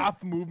the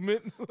goth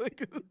movement.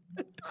 Like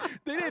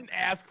they didn't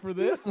ask for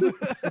this.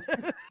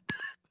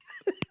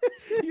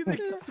 You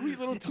think sweet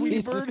little Tweety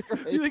Jesus Bird?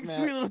 Christ, You think Matt.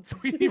 sweet little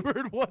Tweety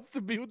Bird wants to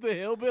be with the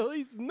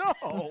hillbillies? No.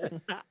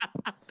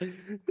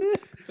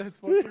 That's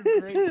fucking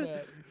great,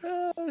 Matt.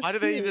 Why do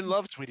they even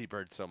love Tweety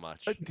Bird so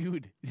much?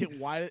 Dude,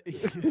 why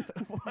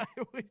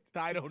would,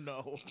 I don't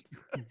know.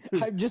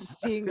 I'm just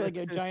seeing like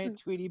a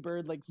giant Tweety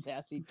Bird like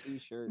sassy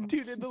T-shirt.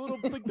 Dude, and the little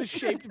like the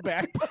shaped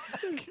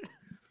backpack.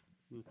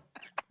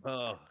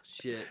 Oh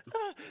shit!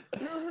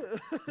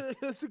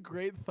 That's a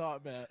great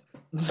thought, Matt.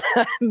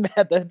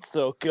 Matt, that's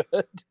so good.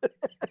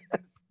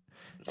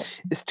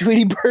 Is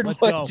Tweety Bird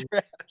Let's white go.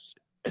 trash?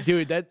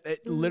 Dude, that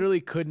it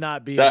literally could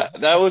not be.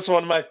 That was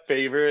one of my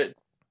favorite.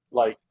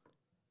 Like,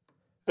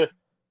 that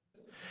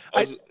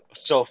was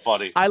so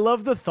funny. I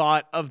love the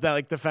thought of that,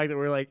 like the fact that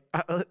we're like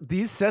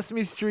these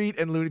Sesame Street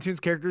and Looney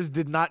Tunes characters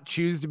did not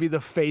choose to be the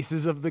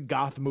faces of the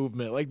goth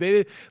movement. Like they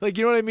did, like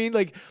you know what I mean?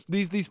 Like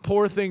these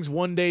poor things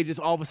one day just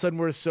all of a sudden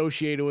were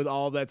associated with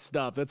all that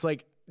stuff. That's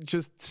like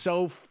just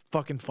so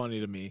fucking funny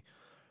to me.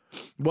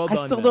 Well done.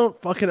 I still Matt.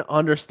 don't fucking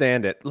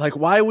understand it. Like,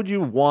 why would you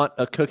want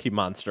a Cookie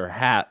Monster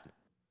hat?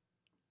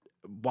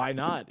 Why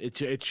not?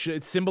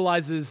 It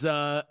symbolizes.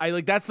 I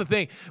like that's the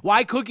thing.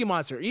 Why Cookie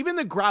Monster? Even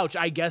the Grouch,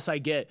 I guess I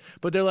get,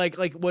 but they're like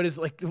what is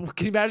like? Can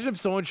you imagine if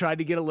someone tried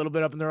to get a little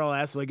bit up in their own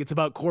ass? Like it's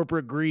about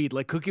corporate greed.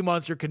 Like Cookie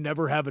Monster can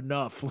never have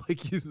enough.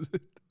 Like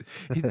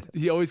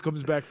he always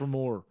comes back for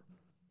more.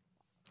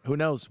 Who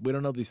knows? We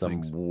don't know these Some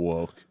things.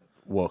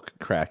 woke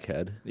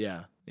crackhead.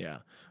 Yeah.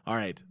 All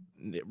right,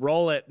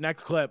 roll it.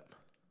 Next clip.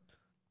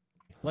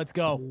 Let's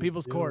go.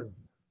 People's Court.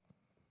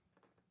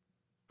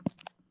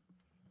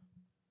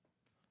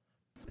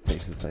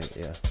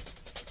 Yeah.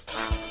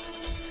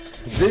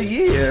 The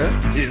year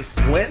is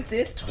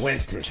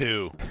 2020.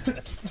 2.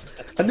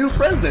 A new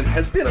president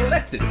has been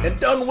elected and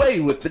done away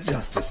with the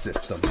justice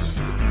system.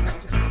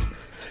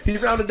 He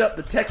rounded up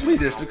the tech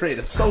leaders to create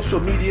a social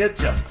media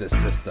justice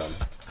system.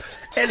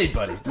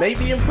 Anybody may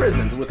be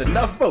imprisoned with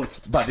enough votes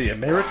by the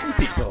American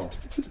people.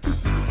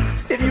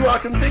 If you are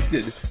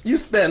convicted, you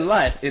spend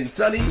life in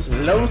sunny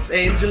Los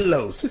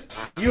Angeles.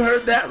 You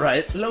heard that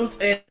right, Los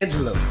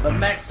Angeles, a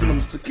maximum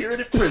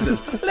security prison,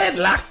 lead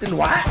locked and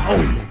wide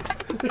only.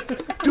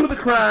 Do the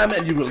crime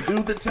and you will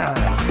do the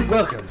time.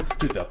 Welcome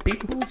to the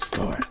People's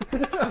Court.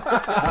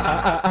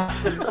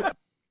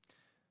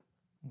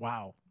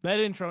 Wow, that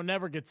intro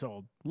never gets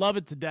old. Love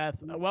it to death.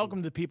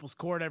 Welcome to People's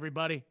Court,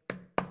 everybody.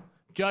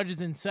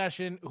 Judges in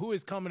session. Who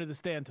is coming to the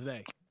stand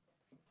today?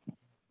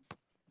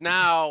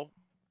 Now,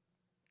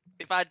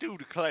 if I do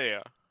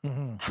declare,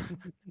 Mm-hmm.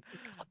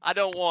 I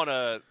don't want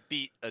to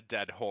beat a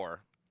dead whore,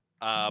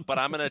 but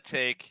I'm going to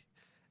take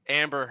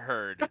Amber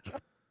Heard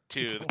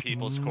to the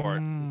People's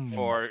Court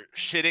for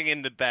shitting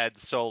in the bed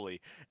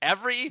solely.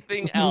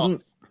 Everything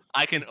else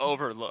I can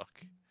overlook.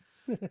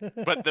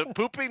 But the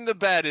pooping the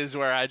bed is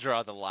where I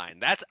draw the line.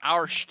 That's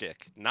our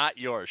shtick, not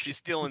yours. She's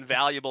stealing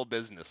valuable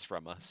business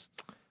from us.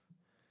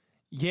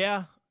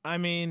 Yeah, I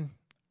mean,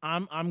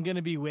 I'm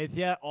gonna be with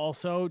you.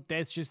 Also,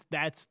 that's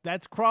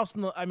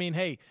crossing the. I mean,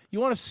 hey, you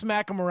want to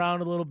smack him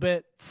around a little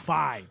bit?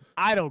 Fine,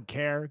 I don't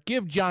care.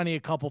 Give Johnny a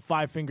couple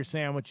 5-finger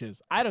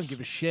sandwiches. I don't give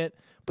a shit.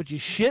 But you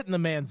shit in the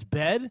man's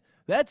bed?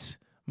 That's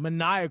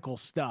maniacal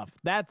stuff.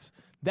 That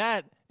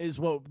is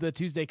what the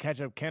Tuesday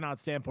Catch-Up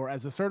cannot stand for.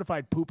 As a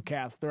certified poop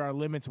cast, there are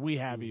limits we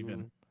have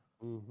even.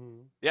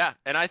 Yeah,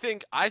 and I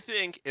think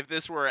if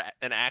this were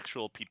an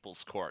actual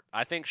People's Court,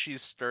 I think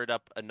she's stirred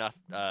up enough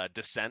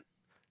dissent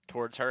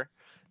towards her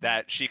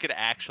that she could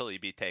actually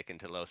be taken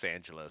to Los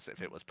Angeles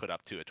if it was put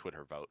up to a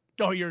Twitter vote.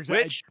 Oh, you're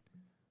exactly. Which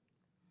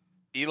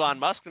Elon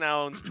Musk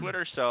now owns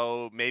Twitter,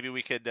 so maybe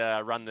we could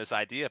run this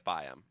idea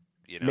by him.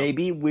 You know?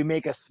 Maybe we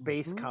make a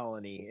space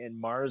colony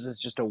and Mars is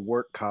just a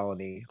work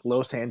colony.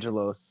 Los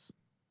Angeles.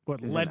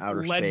 What, is led in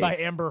outer by space.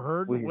 Amber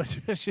Heard?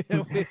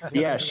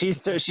 Yeah,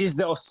 she's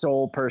the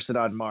sole person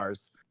on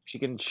Mars. She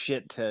can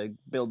shit to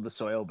build the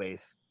soil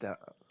base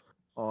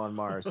on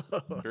Mars.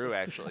 True,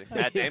 actually.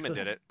 Matt Damon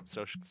did it,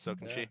 so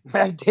can she.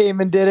 Matt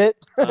Damon did it.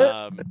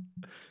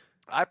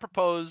 I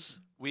propose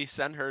we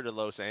send her to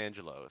Los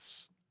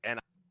Angeles. And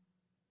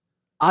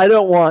I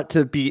don't want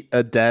to beat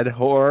a dead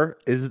whore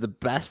is the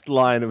best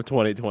line of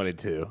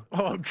 2022.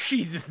 Oh,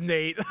 Jesus,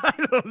 Nate. I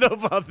don't know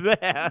about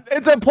that.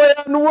 It's a play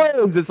on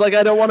words. It's like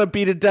I don't want to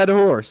beat a dead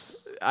horse.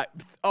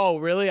 Oh,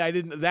 really? I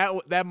didn't.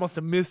 That must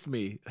have missed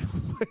me.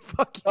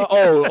 Fuck you.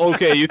 Oh,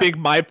 okay. You think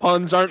my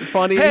puns aren't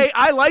funny? Hey,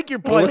 I like your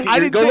Go pun. look I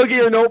at your, didn't go say, look at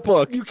your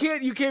notebook. You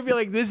can't be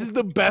like, this is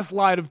the best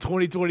line of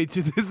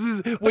 2022. This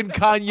is when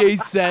Kanye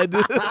said.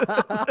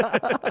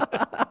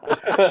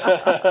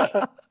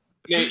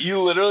 Nate, you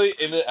literally,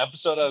 in the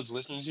episode I was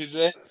listening to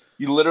today,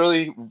 you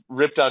literally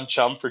ripped on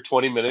Chum for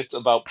 20 minutes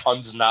about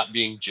puns not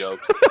being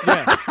jokes.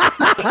 Yeah.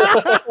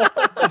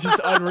 It's just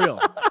unreal.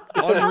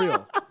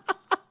 Unreal.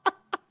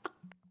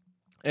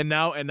 And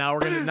now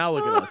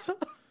look at us.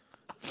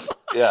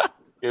 Yeah,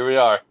 here we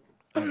are.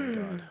 Oh my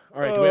god.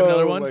 All right, do we have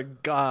another one? Oh my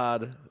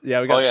god.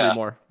 Yeah, we got three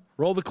more.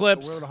 Roll the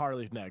clips. We'll go to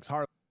Harley next.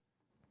 All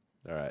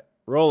right.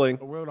 Rolling.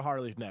 We'll go to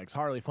Harley next.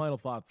 Harley, final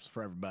thoughts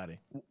for everybody.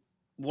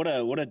 What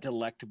a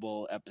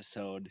delectable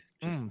episode.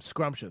 Just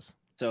scrumptious.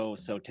 So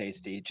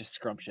tasty, just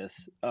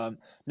scrumptious.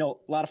 No,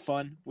 a lot of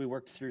fun. We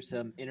worked through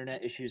some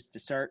internet issues to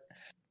start.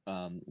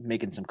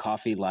 Making some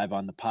coffee live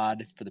on the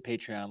pod for the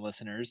Patreon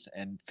listeners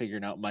and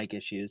figuring out mic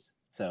issues.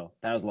 So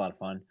that was a lot of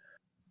fun.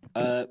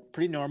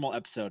 Pretty normal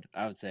episode,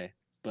 I would say,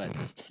 but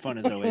fun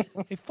as always.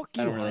 Hey, fuck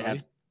you,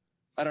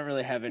 I don't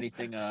really have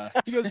anything.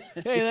 He goes,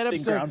 hey, that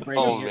episode.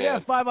 Groundbreaking. Yeah,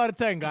 5 out of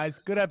 10, guys.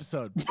 Good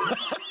episode.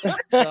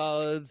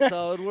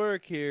 solid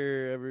work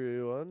here,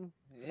 everyone.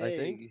 Hey, I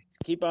think.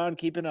 Keep on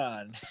keeping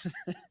on.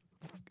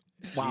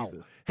 Wow.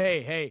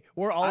 Hey,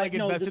 we're all like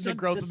invested in the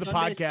growth of the Sunday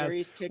podcast.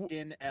 Stories kicked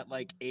in at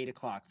like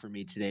 8:00 for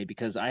me today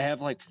because I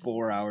have like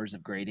 4 hours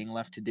of grading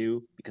left to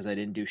do because I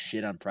didn't do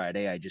shit on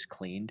Friday. I just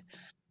cleaned.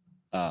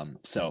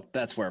 So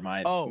that's where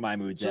my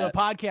mood's so at. the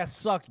podcast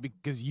sucked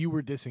because you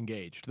were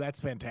disengaged. That's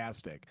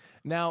fantastic.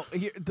 Now,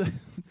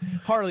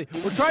 Harley,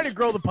 we're trying to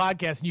grow the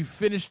podcast, and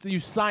you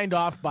signed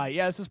off by,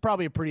 this is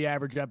probably a pretty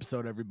average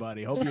episode,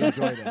 everybody. Hope you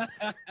enjoyed it.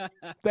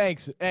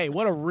 Thanks. Hey,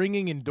 what a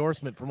ringing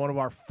endorsement from one of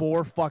our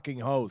 4 fucking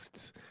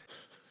hosts.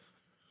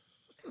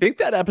 I think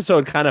that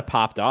episode kind of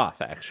popped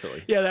off,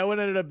 actually. Yeah, that one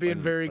ended up being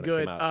very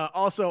good.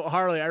 Also,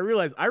 Harley, I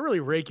realize I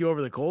really rake you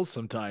over the coals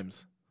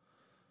sometimes.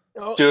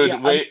 Oh, Dude, yeah,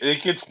 wait,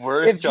 it gets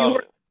worse, John.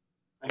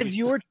 If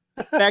you were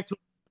back to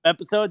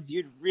episodes,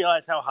 you'd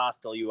realize how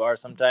hostile you are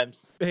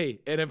sometimes. Hey,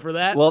 and then for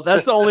that, Well,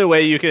 that's the only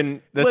way you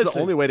can. That's Listen,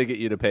 the only way to get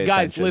you to pay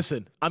guys, attention.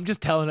 listen. I'm just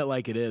telling it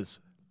like it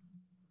is.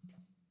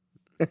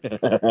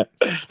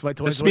 It's my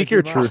 2023 Speak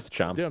your motto. truth,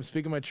 chum. Dude, I'm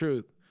speaking my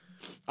truth.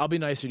 I'll be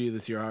nicer to you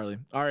this year, Harley.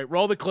 All right,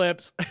 roll the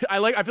clips. I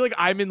feel like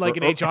I'm in like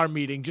an HR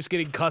meeting, just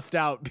getting cussed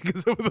out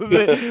because of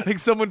like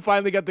someone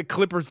finally got the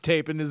Clippers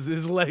tape and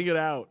is letting it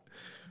out.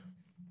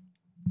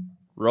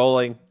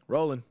 Rolling.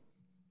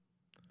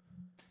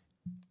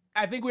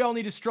 I think we all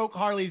need to stroke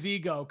Harley's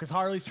ego because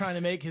Harley's trying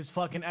to make his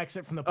fucking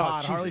exit from the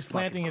pod. Jesus Harley's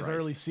planting fucking his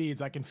Christ. early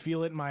seeds. I can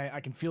feel it in my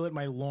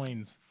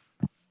loins.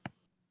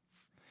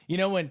 You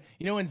know when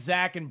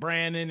Zach and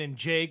Brandon and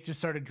Jake just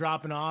started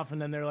dropping off,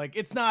 and then they're like,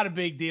 "It's not a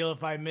big deal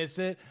if I miss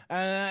it,"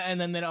 and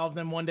then all of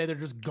them one day they're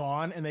just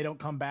gone and they don't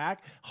come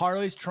back.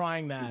 Harley's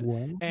trying that,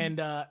 and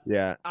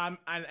Yeah.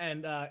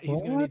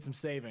 he's gonna need some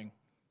saving.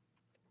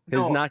 His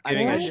not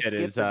giving a shit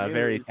is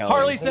very telling.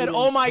 Harley said,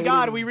 "Oh my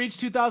God, we reached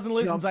 2,000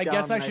 listens. I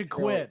guess I should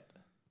quit."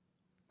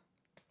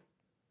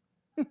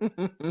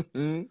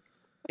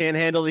 Can't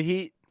handle the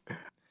heat.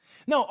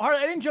 No,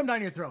 Harley, I didn't jump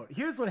down your throat.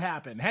 Here's what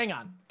happened. Hang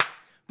on.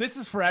 This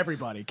is for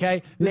everybody,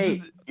 okay?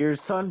 Nate, you're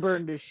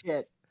sunburned as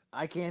shit.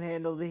 I can't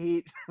handle the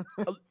heat.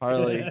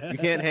 Harley, you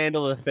can't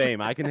handle the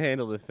fame. I can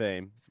handle the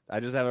fame.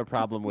 I just have a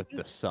problem with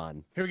the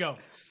sun. Here we go.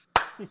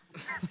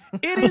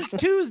 It is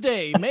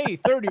Tuesday, May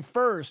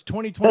 31st,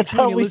 2022. That's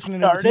how You're we listening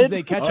to the started?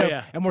 Tuesday Catch Up, Oh,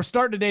 yeah. and we're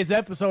starting today's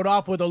episode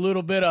off with a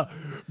little bit of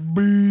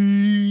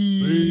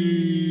beef.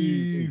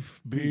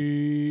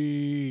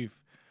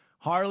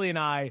 Harley and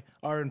I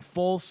are in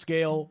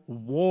full-scale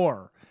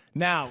war.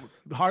 Now,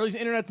 Harley's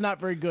internet's not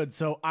very good,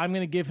 so I'm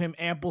going to give him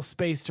ample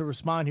space to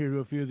respond here to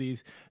a few of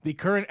these. The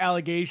current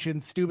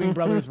allegations, Stubing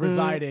Brothers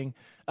residing,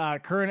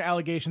 current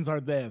allegations are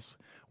this.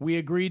 We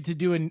agreed to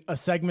do a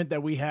segment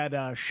that we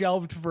had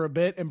shelved for a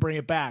bit and bring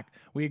it back.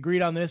 We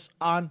agreed on this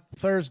on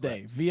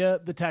Thursday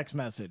via the text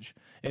message.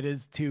 It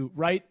is to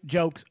write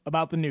jokes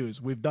about the news.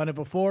 We've done it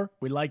before.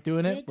 We like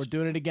doing it. We're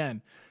doing it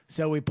again.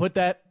 So we put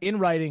that in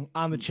writing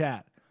on the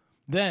chat.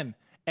 Then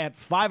at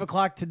 5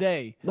 o'clock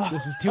today,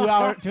 this is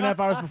 2.5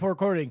 hours before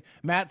recording,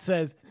 Matt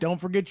says,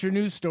 "Don't forget your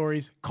news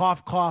stories.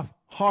 Cough, cough,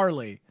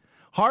 Harley."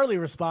 Harley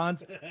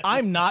responds,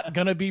 "I'm not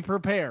going to be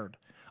prepared."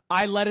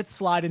 I let it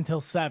slide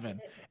until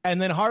 7.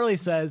 And then Harley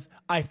says,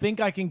 "I think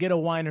I can get a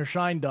wine or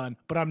shine done,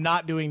 but I'm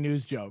not doing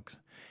news jokes."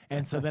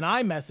 And so then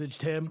I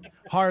messaged him,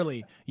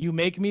 "Harley, you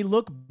make me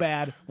look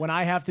bad when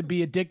I have to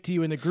be a dick to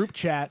you in the group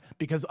chat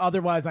because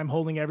otherwise I'm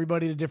holding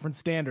everybody to different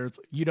standards.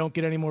 You don't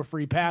get any more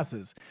free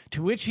passes."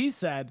 To which he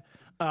said,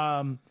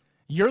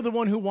 "You're the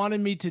one who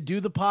wanted me to do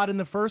the pod in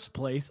the first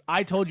place.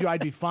 I told you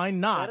I'd be fine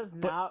not." That is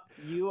not.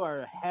 You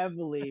are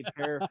heavily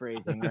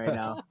paraphrasing right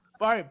now.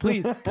 All right,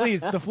 please,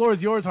 the floor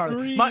is yours,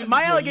 Harley.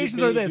 My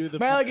allegations are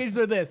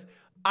this.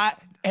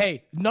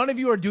 Hey, none of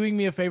you are doing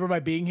me a favor by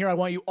being here. I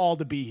want you all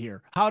to be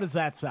here. How does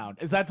that sound?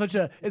 Is that such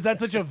a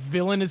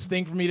villainous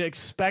thing for me to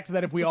expect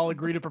that if we all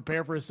agree to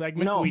prepare for a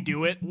segment, we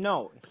do it?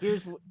 No,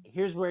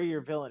 here's where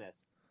you're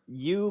villainous.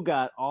 You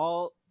got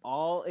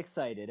all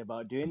excited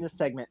about doing this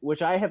segment,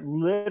 which I have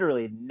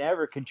literally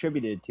never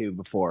contributed to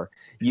before.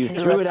 You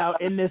threw it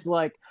out in this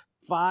like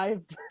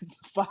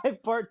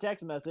five-part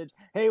text message.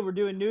 Hey, we're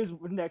doing news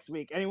next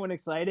week. Anyone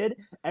excited?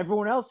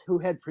 Everyone else who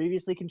had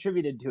previously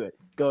contributed to it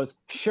goes,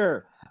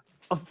 sure.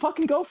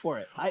 Fucking go for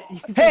it.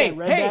 Hey,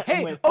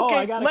 went,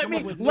 okay,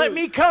 let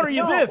me counter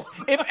you this.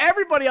 If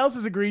everybody else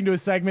is agreeing to a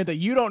segment that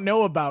you don't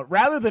know about,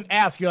 rather than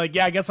ask, you're like,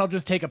 yeah, I guess I'll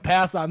just take a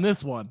pass on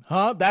this one.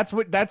 Huh? That's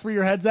where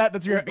your head's at?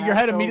 That's your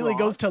head so immediately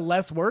wrong? Goes to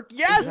less work?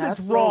 Yes,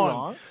 it's so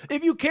wrong.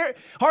 If you care,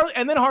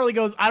 Harley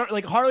goes,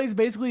 Harley's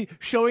basically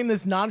showing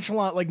this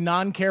nonchalant, like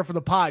non-care for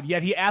the pod,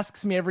 yet he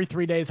asks me every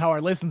 3 days how our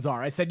listens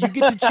are. I said, you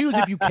get to choose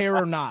if you care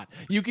or not.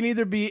 You can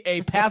either be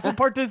a passive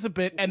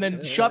participant and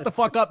then shut the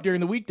fuck up during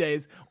the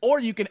weekdays,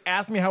 or you can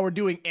ask me how we're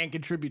doing and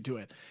contribute to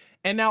it.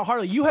 And now,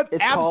 Harley, you have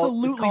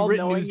absolutely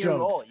written news jokes.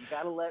 Role. You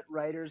gotta let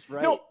writers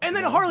write. No, and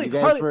then Harley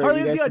has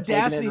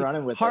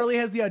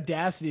the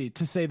audacity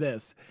to say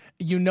this.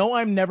 You know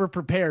I'm never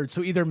prepared,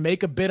 so either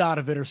make a bit out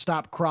of it or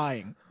stop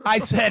crying. I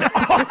said,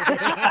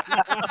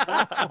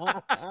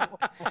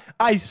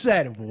 I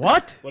said,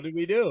 what? What did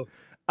we do?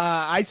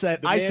 I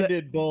said,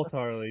 did both,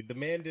 Harley. The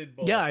man did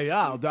both. Yeah,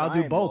 I'll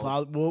do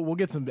both. We'll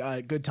get some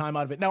good time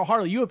out of it. Now,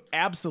 Harley, you have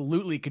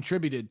absolutely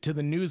contributed to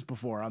the news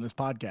before on this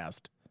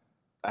podcast.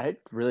 I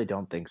really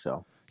don't think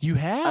so. You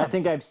have? I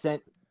think I've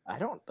sent. I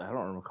don't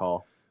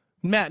recall.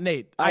 Matt,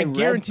 Nate, I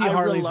guarantee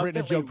Harley's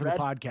written a joke for the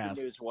podcast.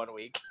 The news 1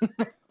 week.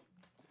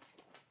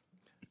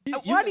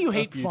 Why do you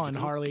hate fun,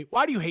 Harley?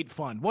 Why do you hate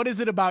fun? What is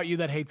it about you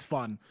that hates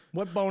fun?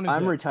 What bone is it?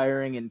 I'm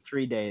retiring in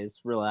 3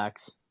 days.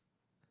 Relax.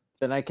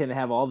 Then I can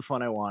have all the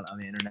fun I want on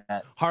the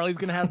internet. Harley's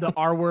gonna have the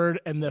R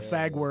word and the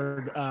fag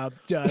word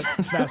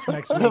fest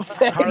next week.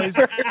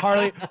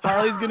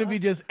 Harley's gonna be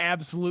just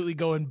absolutely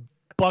going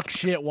buck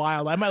shit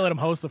wild. I might let him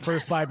host the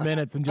first 5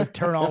 minutes and just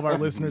turn all of our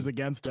listeners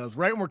against us.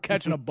 Right when we're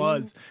catching a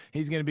buzz,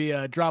 he's gonna be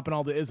dropping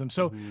all the isms.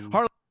 So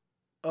Harley,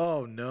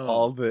 oh no,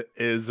 all the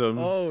isms.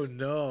 Oh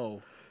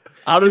no.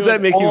 How does that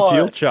make you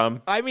feel,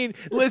 chum? I mean,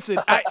 listen,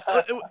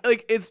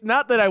 it's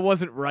not that I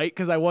wasn't right,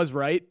 because I was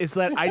right. It's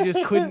that I just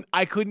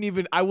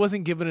I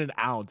wasn't given an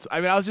ounce. I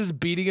mean, I was just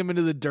beating him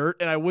into the dirt,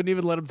 and I wouldn't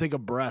even let him take a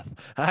breath.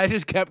 I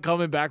just kept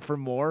coming back for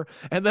more.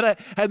 And then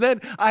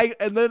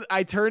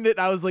I turned it, and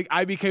I was like,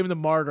 I became the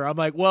martyr. I'm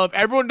like, well, if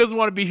everyone doesn't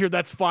want to be here,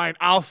 that's fine.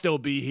 I'll still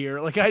be here.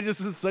 Like, I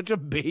just is such a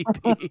baby.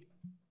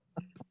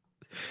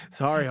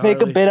 Sorry, Harley.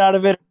 Make a bit out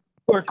of it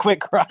or quit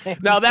crying.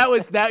 Now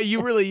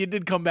you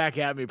did come back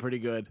at me pretty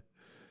good.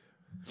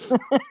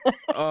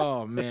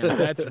 Oh man,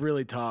 that's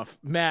really tough.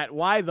 Matt,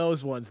 why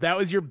those ones? That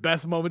was your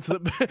best moments.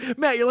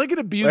 Matt, you're like an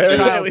abused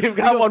child. We've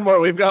got one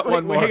more. Hang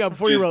on,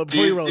 before you roll.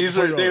 They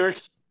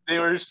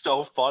were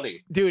so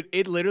funny, dude.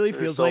 It literally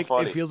feels like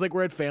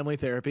we're at family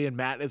therapy, and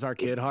Matt is our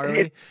kid,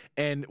 Harley,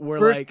 and we're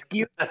like,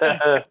 we're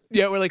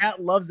like, Matt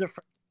loves the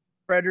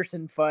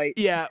Frederson fight.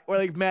 Yeah, or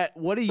like, Matt,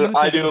 what do you think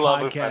of the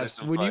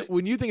podcast?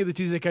 When you think of the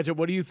Tuesday Catch-Up,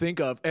 what do you think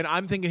of? And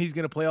I'm thinking he's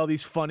gonna play all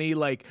these funny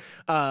like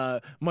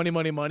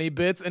money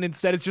bits, and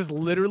instead it's just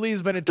literally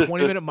has been a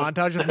 20-minute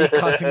montage of me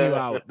cussing you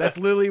out. That's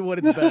literally what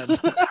it's been.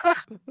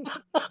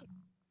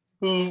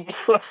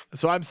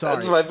 So I'm sorry.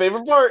 That's my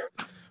favorite part.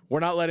 We're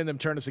not letting them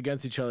turn us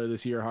against each other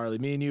this year, Harley.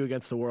 Me and you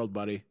against the world,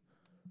 buddy.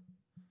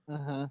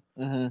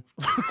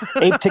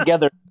 Ape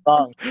together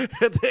strong.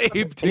 It's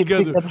ape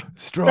together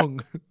strong.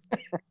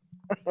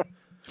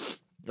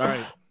 All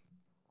right,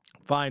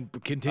 fine.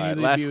 Continue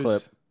the last abuse.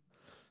 clip.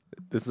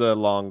 This is a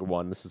long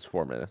one. This is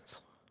 4 minutes.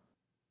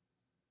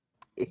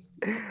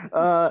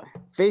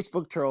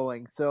 Facebook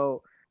trolling.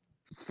 So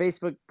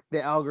Facebook,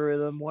 the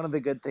algorithm, one of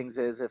the good things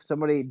is if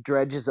somebody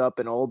dredges up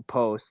an old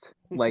post,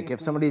 like if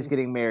somebody's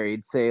getting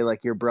married, say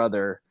like your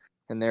brother,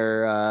 and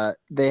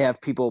they have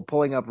people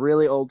pulling up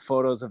really old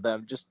photos of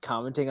them, just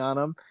commenting on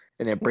them,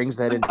 and it brings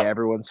that into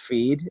everyone's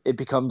feed. It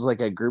becomes like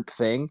a group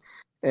thing.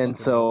 And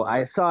so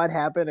I saw it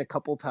happen a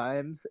couple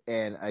times,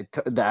 and I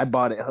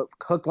bought it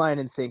hook, line,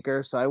 and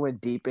sinker. So I went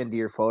deep into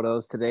your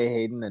photos today,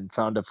 Hayden, and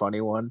found a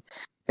funny one,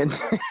 and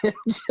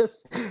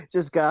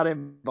just got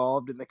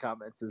involved in the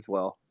comments as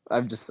well.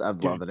 I'm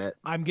loving it.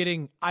 I'm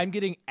getting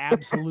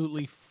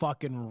absolutely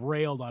fucking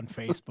railed on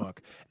Facebook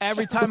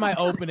every time I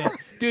open it,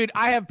 dude.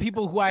 I have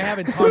people who I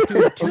haven't talked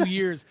to in 2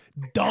 years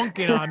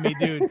dunking on me,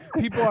 dude.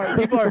 People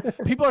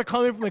are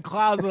coming from the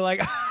clouds. They're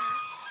like,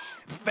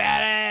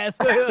 fat ass.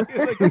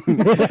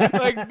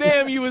 like,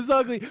 damn, you was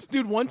ugly.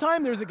 Dude, one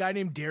time there was a guy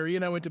named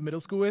Darian I went to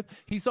middle school with.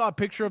 He saw a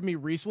picture of me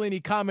recently and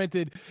he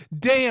commented,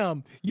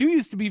 damn, you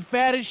used to be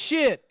fat as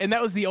shit. And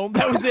that was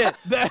it.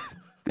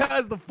 That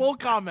was the full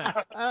comment.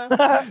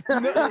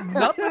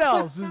 Nothing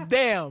else. Just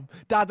damn. ...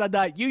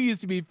 You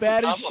used to be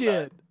fat as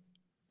shit.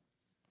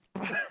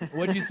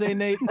 What'd you say,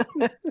 Nate?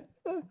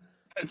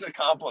 It's a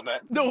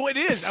compliment. No, it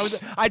is.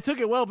 I took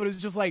it well, but it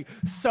was just like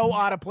so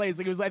out of place.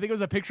 Like I think it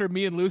was a picture of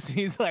me and Lucy.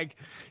 He's like,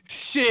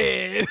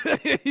 shit.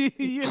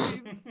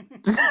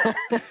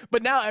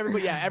 But now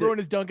everyone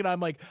is dunking. I'm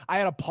like, I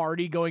had a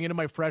party going into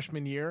my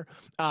freshman year.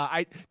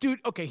 I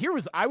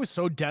was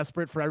so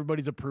desperate for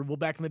everybody's approval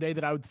back in the day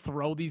that I would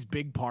throw these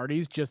big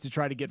parties just to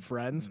try to get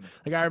friends.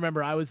 Like I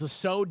remember I was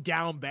so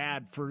down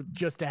bad for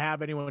just to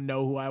have anyone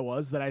know who I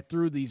was that I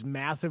threw these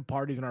massive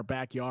parties in our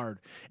backyard.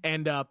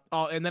 And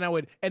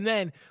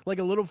then like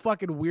a little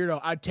fucking weirdo,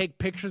 I'd take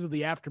pictures of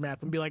the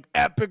aftermath and be like,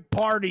 epic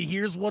party,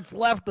 here's what's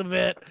left of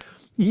it.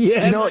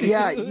 Yeah.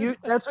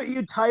 That's what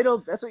you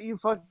titled. That's what you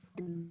fucking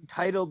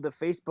titled the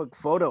Facebook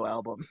photo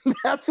album.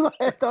 That's what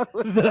I thought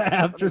was The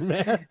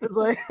aftermath. It was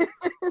like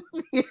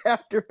the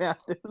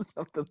aftermath. It was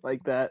something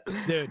like that,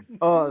 dude.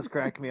 Oh, it's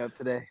cracking me up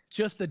today.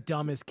 Just the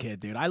dumbest kid,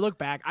 dude. I look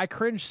back, I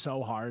cringe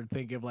so hard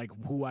thinking of like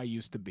who I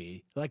used to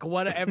be, like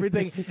what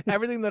everything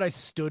that I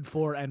stood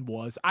for and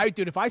was.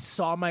 If I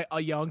saw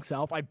a young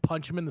self, I'd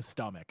punch him in the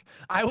stomach.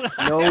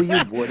 No, you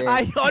wouldn't.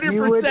 I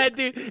 100%,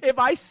 dude. If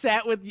I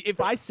sat with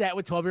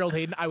 12-year-old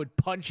Hayden, I would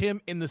punch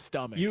him in the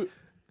stomach. You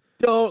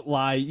don't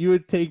lie. You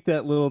would take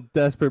that little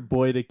desperate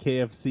boy to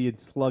KFC and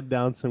slug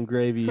down some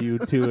gravy, you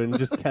two, and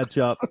just catch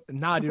up.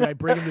 Nah, dude, I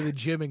bring him to the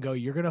gym and go,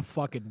 you're gonna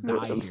fucking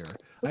die here.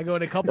 I go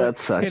in a couple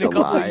That's such in a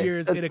couple lie. of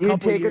years. In a You couple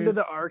take of him to years.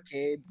 the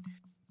arcade,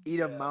 eat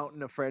a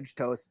mountain of French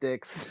toast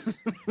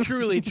sticks.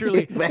 Truly.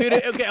 Dude,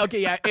 okay,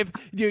 yeah. If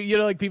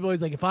like people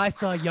always like, if I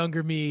saw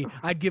younger me,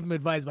 I'd give him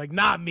advice. Like,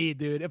 not me,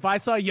 dude. If I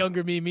saw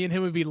younger me and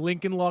him would be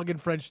Lincoln logging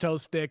French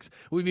toast sticks.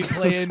 We'd be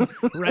playing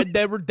Red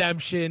Dead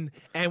Redemption,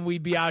 and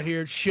we'd be out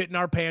here shitting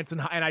our pants,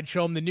 and I'd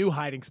show him the new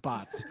hiding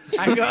spots.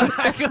 I go,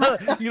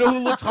 you know who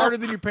looks harder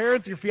than your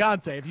parents? Your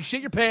fiance. If you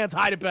shit your pants,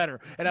 hide it better.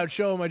 And I'd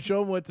show him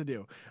what to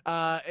do.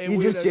 And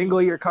You just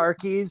jingle your car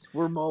keys.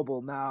 We're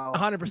mobile now.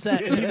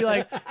 100%. And he'll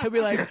be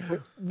like,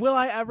 will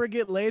I ever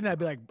get laid? And I'd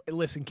be like,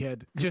 listen,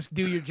 kid, just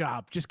do your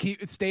job. Just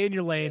stay in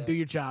your lane, do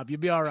your job. You'll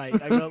be all right.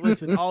 I go,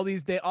 listen, all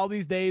these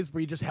days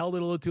where you just held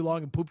it a little too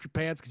long and pooped your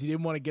pants because you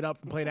didn't want to get up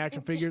from playing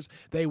action figures,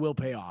 they will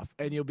pay off,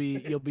 and you'll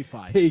be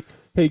fine.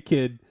 Hey,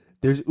 kid.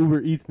 There's Uber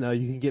Eats now.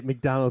 You can get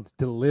McDonald's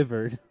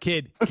delivered.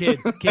 Kid. Dude,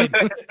 can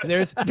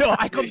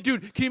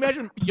you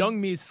imagine young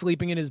me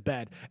sleeping in his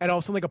bed, and all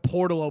of a sudden like a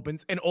portal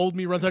opens and old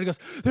me runs out and goes,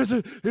 there's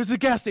a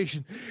gas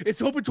station.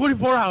 It's open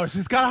 24 hours.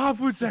 It's got a hot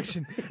food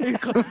section. You're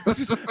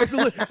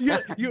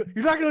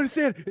not gonna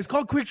understand. It's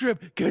called Quick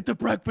Trip. Get the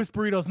breakfast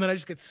burritos, and then I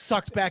just get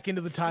sucked back into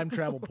the time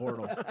travel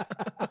portal.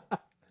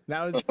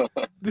 That was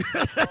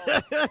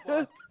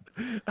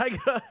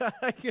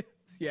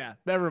yeah,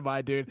 never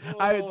mind, dude.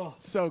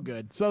 So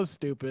good, so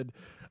stupid.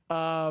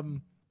 I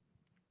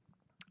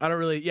don't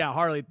really,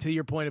 Harley, to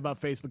your point about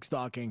Facebook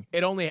stalking,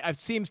 it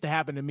seems to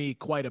happen to me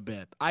quite a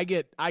bit. I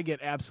get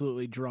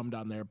absolutely drummed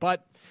on there,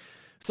 but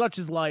such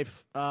is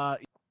life. Damn.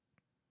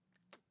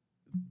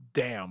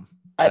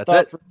 I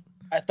thought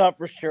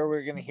for sure we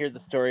were gonna hear the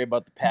story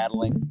about the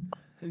paddling.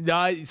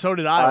 So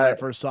did I when I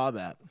first saw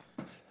that.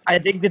 I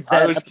think it's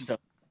that episode.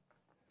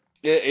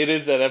 It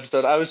is that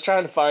episode. I was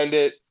trying to find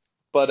it,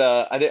 but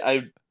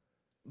I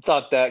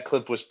thought that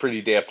clip was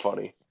pretty damn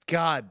funny.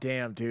 God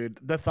damn, dude.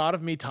 The thought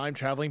of me time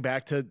traveling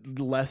back to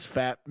less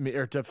fat me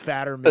or to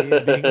fatter me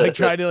and being like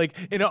trying to like,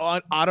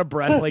 out of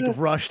breath, like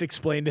rushed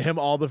explain to him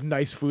all the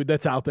nice food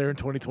that's out there in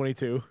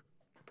 2022.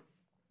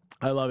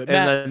 I love it.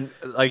 And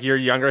then like your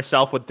younger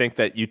self would think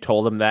that you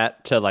told him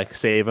that to like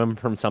save him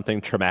from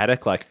something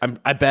traumatic. Like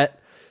I bet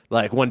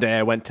like one day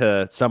I went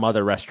to some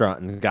other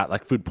restaurant and got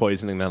like food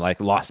poisoning and then like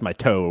lost my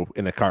toe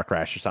in a car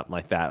crash or something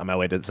like that on my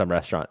way to some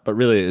restaurant. But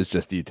really it's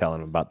just you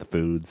telling him about the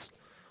foods.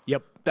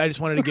 Yep. I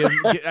just wanted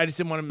to I just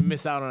didn't want to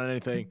miss out on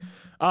anything.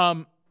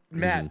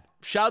 Matt,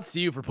 shouts to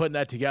you for putting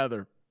that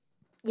together.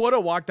 What a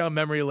walk down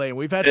memory lane.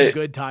 We've had some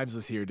good times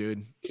this year,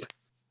 dude.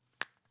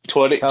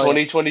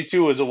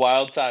 2022 was a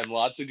wild time.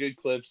 Lots of good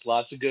clips,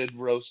 lots of good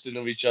roasting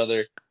of each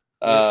other.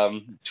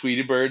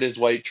 Tweety Bird is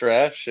white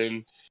trash,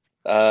 and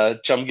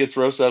Chum gets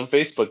roasted on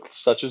Facebook.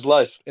 Such is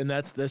life. And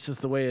that's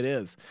just the way it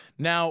is.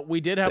 Now,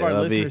 we did have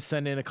our listeners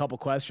send in a couple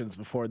questions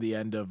before the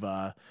end of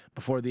the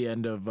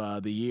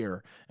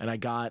year, and I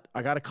got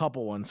a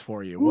couple ones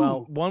for you. Ooh.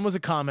 Well, one was a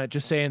comment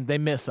just saying they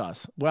miss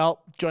us.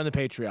 Well, join the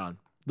Patreon.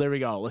 There we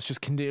go. Let's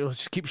just continue. Let's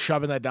just keep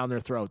shoving that down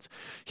their throats.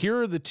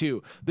 Here are the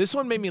two. This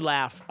one made me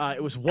laugh.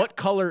 It was, what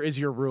color is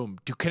your room?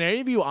 Can any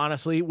of you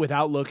honestly,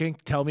 without looking,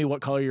 tell me what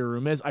color your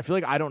room is? I feel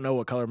like I don't know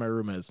what color my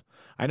room is.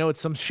 I know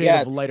it's some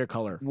shade of lighter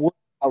color. Wood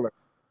color.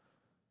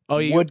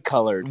 Oh, wood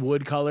colored.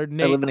 Wood colored.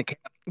 Nate, I live in a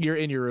you're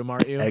in your room,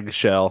 aren't you?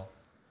 Eggshell.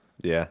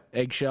 Yeah.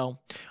 Eggshell.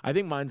 I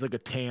think mine's like a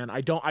tan. I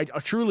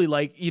truly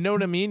like, you know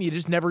what I mean? You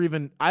just never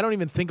even, I don't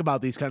even think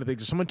about these kind of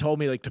things. If someone told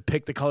me like to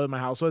pick the color of my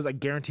house was, I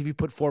guarantee if you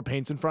put 4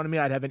 paints in front of me,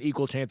 I'd have an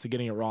equal chance of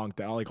getting it wrong.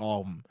 I like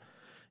all of them.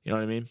 You know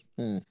what I mean?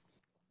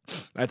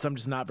 I'm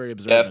just not very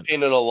observant. Yeah, I've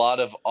painted a lot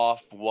of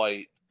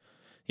off-white.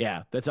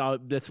 Yeah, it's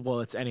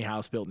any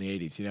house built in the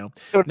 80s, you know?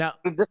 So now,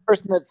 this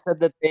person that said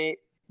that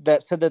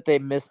that said that they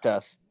missed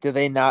us, do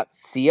they not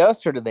see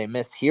us, or do they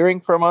miss hearing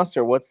from us,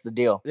 or what's the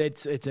deal?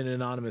 It's an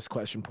anonymous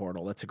question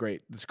portal. That's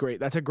great.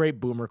 That's a great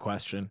boomer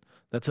question.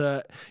 It's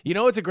a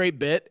great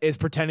bit is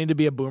pretending to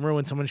be a boomer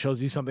when someone shows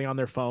you something on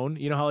their phone.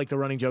 You know how like the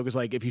running joke is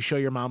like if you show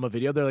your mom a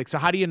video, they're like, so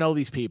how do you know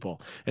these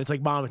people? And it's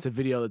like, Mom, it's a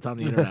video that's on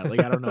the internet.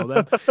 Like I don't know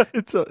them.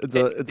 It's a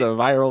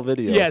viral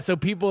video. Yeah, so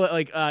people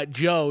like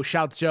Joe,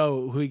 shouts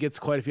Joe, who he gets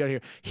quite a few out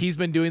here. He's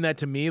been doing that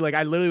to me. Like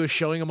I literally was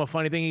showing him a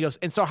funny thing. He goes,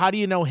 and so how do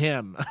you know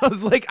him? I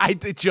was like,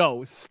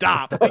 Joe,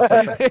 stop.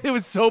 Like, it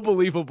was so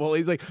believable.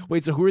 He's like,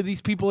 wait, so who are these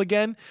people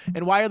again?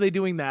 And why are they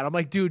doing that? I'm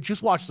like, dude,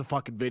 just watch the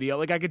fucking video.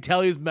 Like I could tell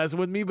he was messing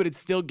with me, but it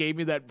still gave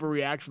me that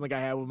reaction like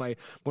I had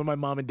when my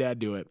mom and dad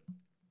do it.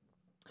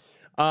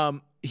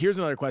 Here's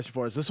another question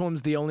for us. This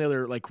one's the only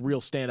other like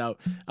real standout.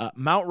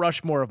 Mount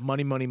Rushmore of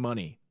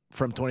money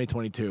from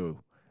 2022.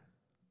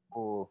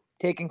 Ooh.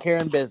 Taking care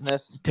in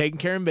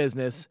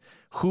business.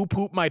 Who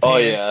pooped my pants? Oh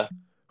yeah.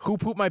 Who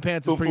pooped my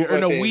pants is pretty. Or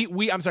no,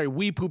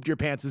 we pooped your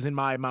pants is in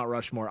my Mount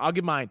Rushmore. I'll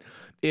give mine.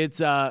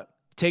 It's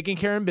taking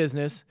care in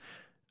business.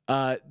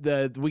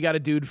 We got a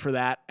dude for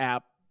that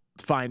app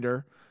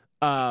finder.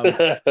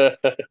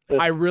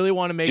 I really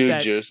want to make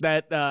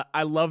that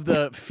I love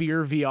the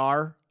Fear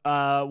VR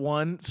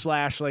one /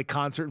 like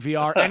concert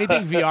VR.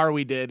 Anything VR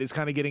we did is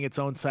kind of getting its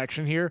own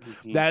section here.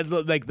 That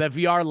like the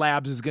VR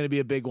labs is going to be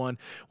a big one.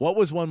 What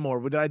was one more?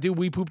 Did I do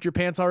we pooped your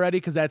pants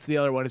already? Because that's the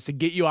other one. Is to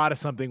get you out of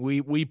something.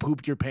 We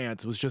pooped your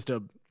pants. It was just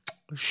a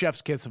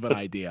chef's kiss of an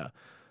idea.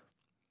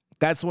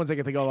 That's the ones I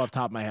can think of off the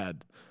top of my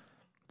head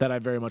that I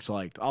very much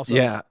liked. Also,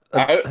 yeah,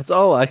 that's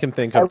all I can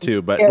think of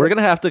too. But we're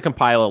gonna have to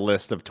compile a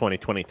list of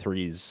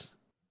 2023s.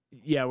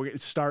 Yeah, we're gonna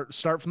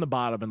start from the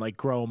bottom and like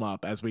grow them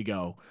up as we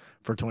go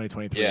for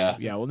 2023.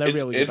 Yeah, we'll never be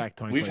able to get back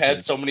to 2023. We've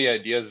had so many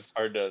ideas; it's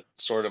hard to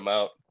sort them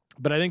out.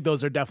 But I think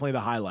those are definitely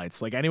the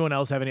highlights. Like, anyone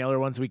else have any other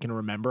ones we can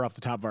remember off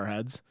the top of our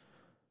heads?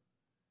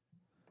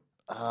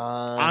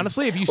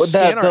 Honestly, if you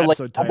scan our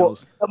episode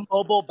titles, the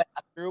mobile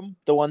bathroom,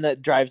 the one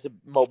that drives a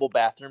mobile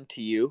bathroom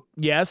to you.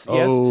 Yes.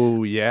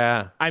 Oh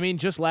yeah. I mean,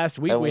 just last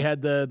week we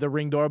had the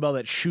Ring doorbell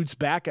that shoots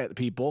back at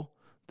people.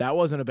 That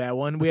wasn't a bad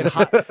one. We had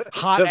hot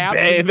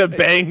apps. The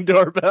bang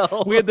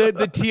doorbell. We had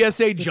the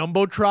TSA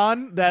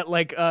Jumbotron that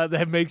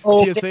that makes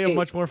the TSA a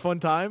much more fun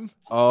time.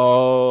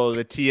 Oh,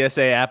 the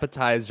TSA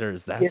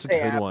appetizers. That's TSA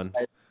a good one.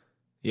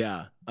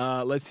 Yeah.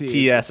 Let's see.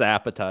 TS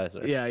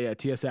appetizer. Yeah.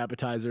 TS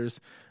appetizers.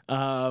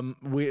 Let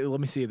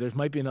me see. There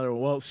might be another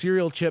one. Well,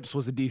 cereal chips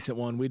was a decent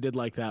one. We did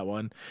like that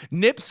one.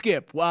 Nip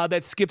skip. Wow,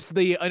 that skips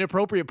the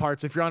inappropriate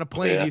parts. If you're on a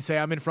plane, you say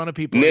I'm in front of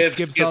people. Nip it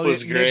skips skip all was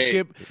the great.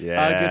 Nip skip.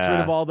 Yeah. Gets rid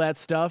of all that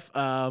stuff.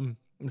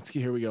 Let's see.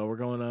 Here we go. We're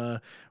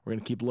gonna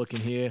keep looking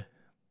here.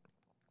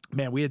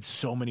 Man, we had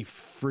so many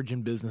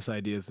friggin' business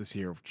ideas this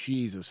year.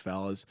 Jesus,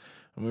 fellas,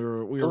 and we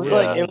were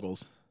really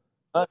locals.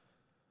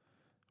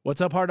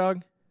 What's up, Hard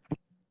Dog?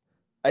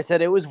 I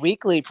said it was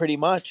weekly, pretty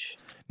much.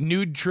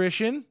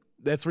 Nutrition.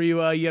 That's where you're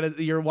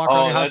walking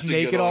around your house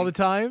naked all the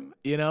time.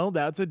 You know,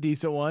 that's a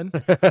decent one.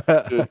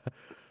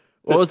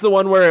 What was the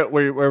one where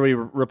we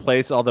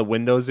replace all the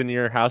windows in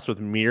your house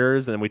with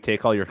mirrors and we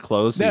take all your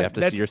clothes so you have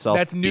to see yourself?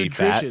 That's be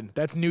nutrition. Fat?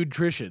 That's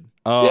nutrition.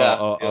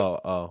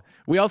 Oh.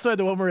 We also had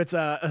the one where it's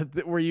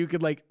where you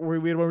could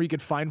where you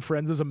could find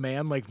friends as a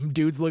man, like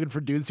dudes looking for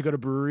dudes to go to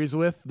breweries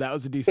with. That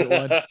was a decent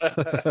one.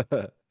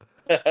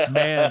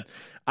 Man,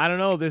 I don't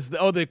know. There's the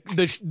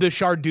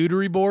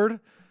charcuterie board.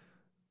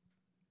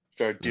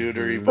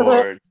 Charcuterie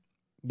board.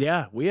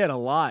 Yeah, we had a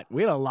lot.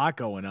 We had a lot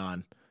going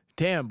on.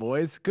 Damn,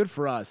 boys, good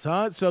for us,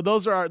 huh? So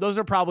those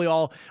are probably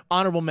all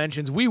honorable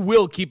mentions. We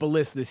will keep a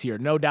list this year,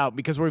 no doubt,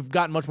 because we've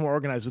gotten much more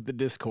organized with the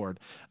Discord.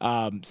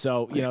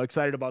 So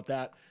excited about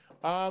that.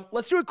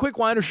 Let's do a quick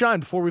wine or shine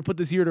before we put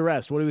this year to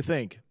rest. What do we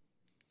think?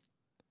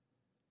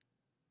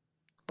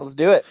 Let's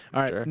do it.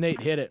 All right, sure.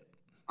 Nate, hit it.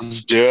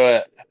 Let's do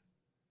it.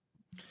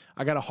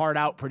 I got a hard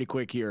out pretty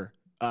quick here.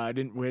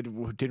 Didn't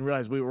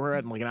realize we were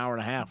at like an hour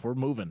and a half. We're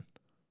moving.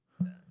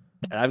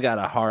 And I've got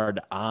a hard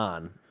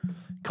on.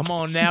 Come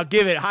on now,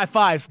 give it high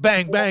fives,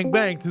 bang, bang,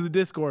 bang to the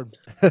Discord.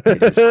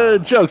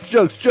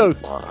 Jokes. Wine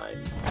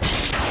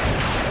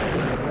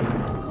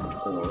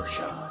or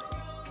shine.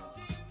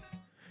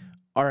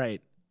 All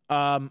right.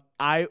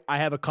 I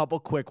have a couple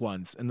quick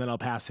ones, and then I'll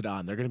pass it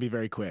on. They're going to be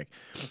very quick.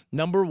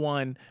 Number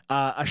one,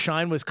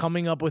 Ashine was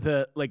coming up with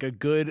a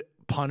good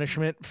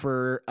punishment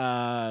for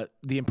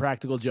the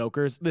Impractical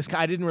Jokers.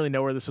 I didn't really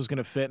know where this was going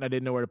to fit, and I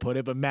didn't know where to put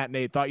it, but Matt and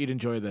Nate thought you'd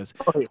enjoy this.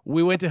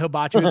 We went to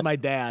Hibachi with my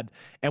dad,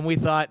 and we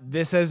thought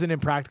this as an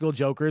Impractical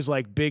Jokers,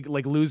 big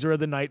loser of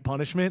the night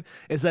punishment,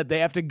 is that they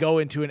have to go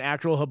into an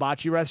actual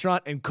hibachi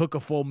restaurant and cook a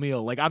full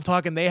meal. Like, I'm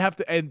talking they have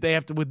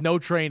to, with no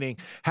training,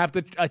 have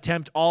to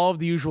attempt all of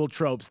the usual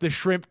tropes, the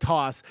shrimp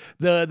toss,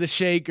 the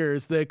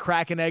shakers, the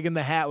crack an egg in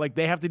the hat. Like,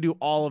 they have to do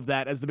all of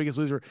that as the Biggest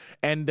Loser,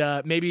 and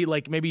maybe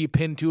you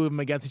pin two of them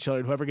against each other,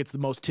 and whoever gets the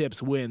most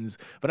tips wins.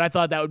 But I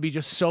thought that would be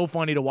just so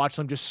funny to watch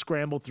them just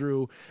scramble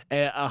through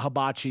a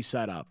hibachi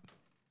setup.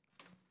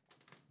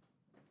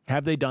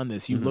 Have they done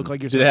this? You look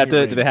like you're. Do they have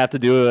to? Do they have to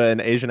do an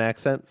Asian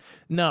accent?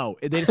 No,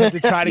 they just have to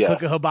try to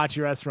cook a Yes.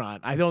 hibachi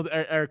restaurant. I don't,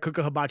 or cook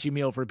a hibachi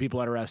meal for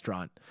people at a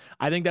restaurant.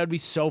 I think that would be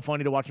so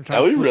funny to watch them try That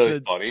to would be flip really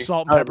the funny.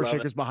 salt I and would pepper love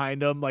shakers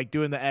behind them, like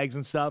doing the eggs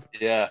and stuff.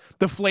 Yeah.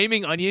 The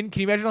flaming onion.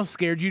 Can you imagine how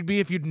scared you'd be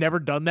if you'd never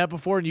done that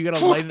before and you got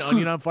to light an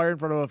onion on fire in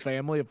front of a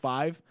family of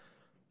 5?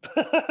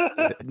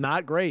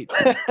 Not great.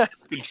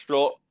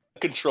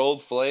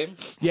 Controlled flame.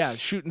 Yeah,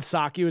 shooting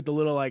sake with the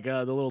little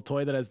the little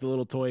toy that has the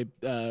little toy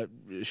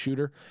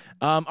shooter.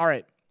 All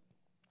right,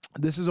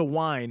 this is a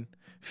wine.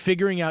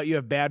 Figuring out you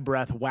have bad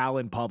breath while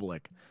in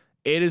public.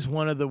 It is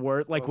one of the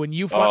worst. Like when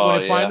you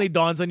when it finally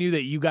dawns on you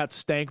that you got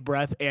stank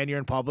breath and you're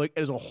in public,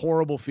 it is a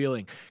horrible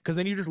feeling because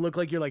then you just look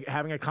like you're like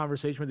having a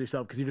conversation with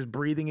yourself because you're just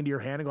breathing into your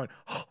hand and going,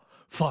 oh,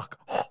 fuck,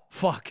 oh,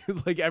 fuck.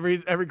 Like every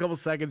couple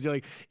seconds you're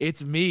like,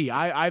 it's me.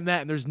 I'm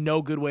that, and there's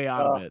no good way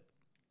out of it.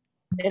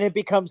 And it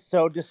becomes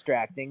so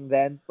distracting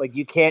then. Like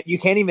you can't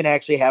even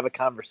actually have a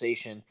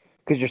conversation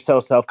because you're so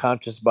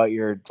self-conscious about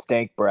your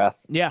stank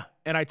breath. Yeah,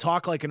 and I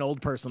talk like an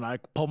old person. I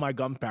pull my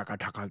gums back. I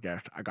talk like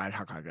this. I gotta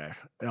talk like this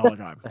all the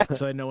time,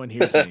 so that no one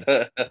hears me.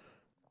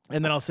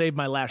 And then I'll save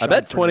my last. I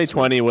bet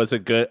 2020 was a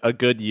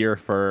good year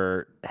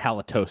for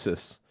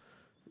halitosis,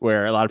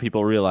 where a lot of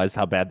people realized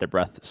how bad their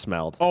breath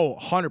smelled. Oh,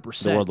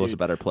 100%. The world was a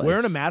better place.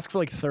 Wearing a mask for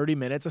like 30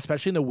 minutes,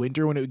 especially in the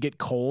winter when it would get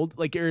cold,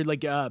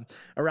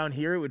 around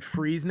here, it would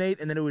freeze, Nate,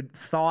 and then it would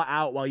thaw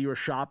out while you were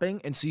shopping.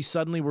 And so you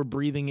suddenly were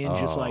breathing in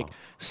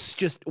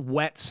just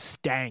wet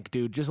stank,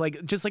 dude. Just like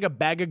a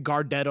bag of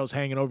Gardettos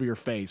hanging over your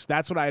face.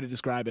 That's what I had to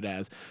describe it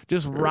as.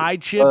 Just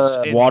ride chips.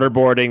 And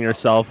Waterboarding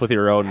yourself with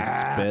your own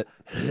spit.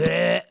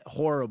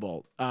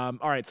 horrible. All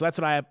right, so that's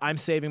what I have. I'm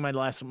saving my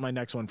next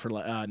one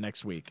for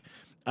next week.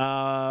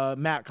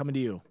 Matt, coming to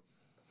you.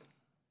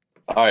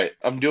 All right,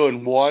 I'm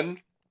doing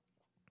one.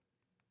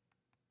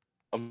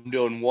 Hold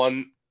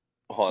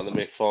on, let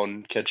my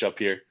phone catch up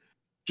here.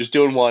 Just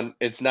doing one.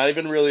 It's not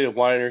even really a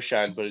wine or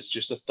shine, but it's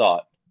just a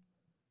thought.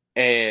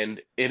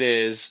 And it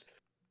is,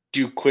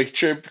 do Quick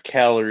Trip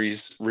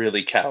calories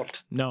really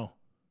count? No.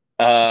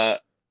 I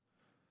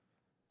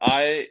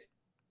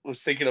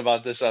was thinking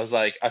about this. I was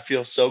like, I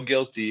feel so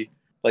guilty,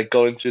 like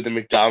going through the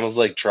McDonald's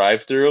like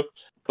drive-through,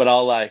 but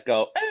I'll like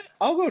go,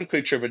 I'll go to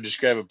Quick Trip and just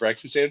grab a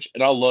breakfast sandwich,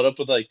 and I'll load up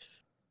with like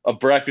a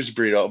breakfast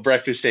burrito, a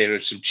breakfast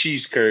sandwich, some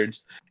cheese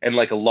curds, and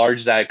like a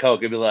large Diet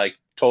Coke, and be like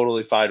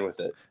totally fine with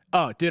it.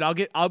 Oh, dude,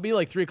 I'll be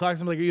like 3 o'clock.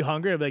 I'm like, are you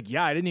hungry? I'm like,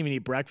 yeah, I didn't even eat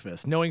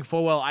breakfast, knowing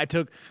full well I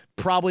took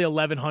probably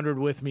 1,100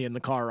 with me in the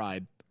car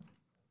ride.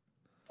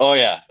 Oh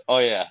yeah.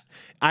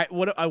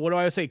 What do I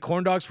always say?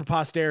 Corn dogs for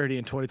posterity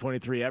in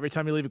 2023. Every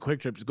time you leave a Quick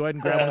Trip, just go ahead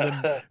and grab one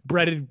of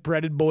them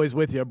breaded boys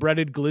with you, a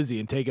breaded glizzy,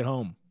 and take it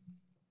home.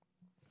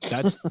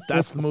 That's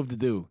the move to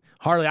do.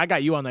 Harley, I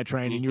got you on that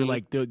train, and you're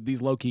like, dude,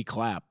 these low key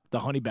clap. The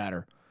honey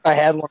batter. I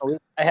had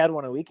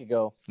one a week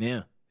ago.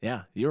 Yeah,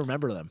 you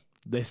remember them.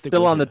 They stick.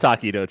 Still with on you. the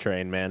taquito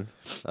train, man.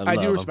 I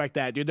do respect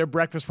that, dude. Their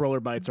breakfast roller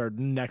bites are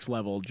next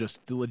level,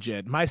 just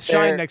legit. My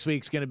shine next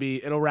week's gonna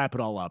be. It'll wrap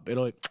it all up.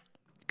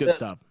 Good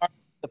stuff.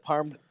 The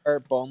Parm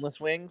boneless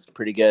wings,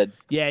 pretty good.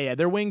 Yeah.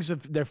 Their wings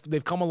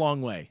they've come a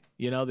long way.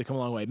 They've come a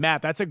long way.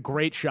 Matt, that's a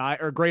great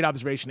great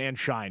observation and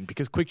shine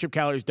because Quick Trip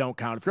calories don't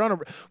count. If you're on a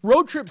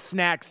road trip,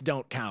 snacks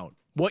don't count.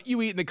 What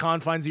you eat in the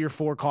confines of your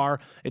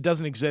 4-car, it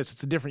doesn't exist.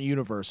 It's a different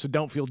universe. So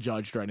don't feel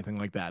judged or anything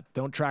like that.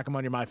 Don't track them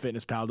on your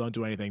MyFitnessPal. Don't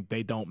do anything.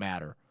 They don't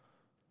matter.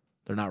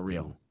 They're not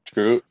real.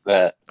 True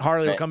that.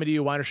 Harley, we're coming to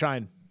you. Wine or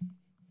shine?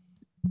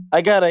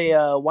 I got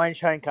a wine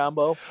shine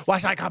combo. Wine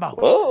shine combo.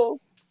 Whoa.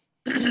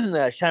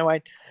 Shine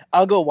wine.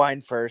 I'll go wine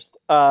first.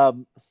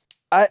 I'm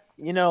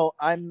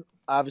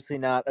obviously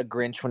not a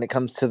Grinch when it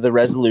comes to the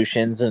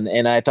resolutions,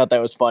 and I thought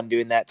that was fun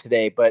doing that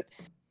today, but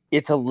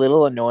it's a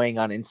little annoying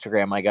on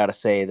Instagram, I gotta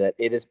say, that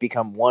it has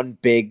become one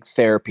big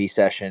therapy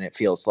session, it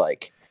feels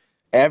like.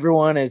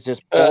 Everyone is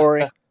just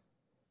pouring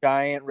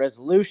giant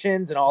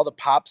resolutions, and all the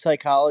pop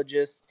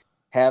psychologists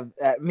have,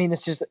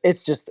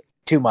 it's just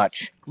too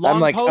much. I'm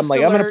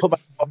gonna put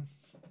my...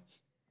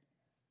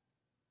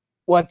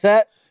 What's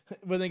that?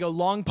 When they go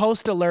long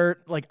post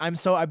alert, like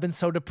I've been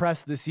so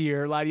depressed this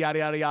year, yada yada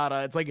yada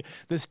yada. It's like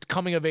this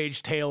coming of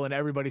age tale in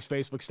everybody's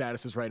Facebook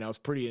statuses right now. It's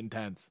pretty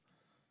intense.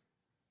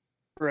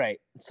 Right.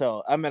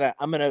 So I'm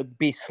gonna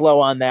be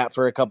slow on that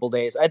for a couple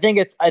days. I think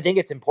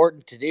it's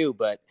important to do,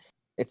 but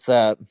it's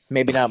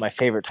maybe not my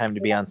favorite time to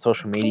be on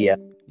social media.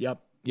 Yep.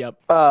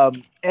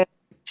 And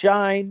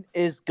shine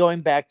is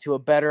going back to a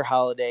better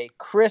holiday,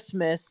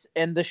 Christmas,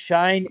 and the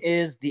shine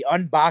is the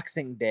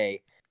unboxing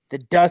day. The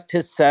dust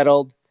has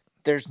settled.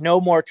 There's no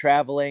more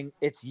traveling.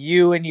 It's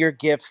you and your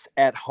gifts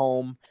at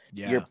home.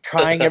 Yeah. You're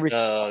trying everything.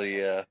 Oh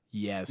yeah.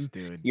 Yes,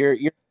 dude. You're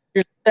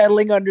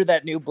settling under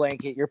that new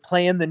blanket. You're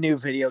playing the new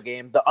video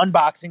game. The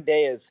unboxing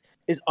day is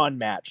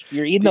unmatched.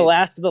 You're eating the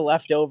last of the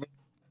leftovers.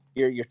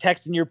 You're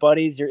texting your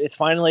buddies. It's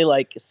finally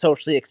like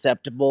socially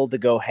acceptable to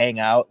go hang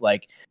out.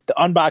 Like the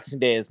unboxing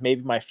day is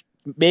maybe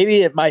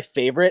my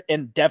favorite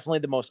and definitely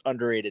the most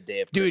underrated day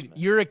of Christmas. Dude,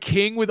 you're a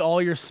king with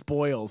all your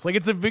spoils. Like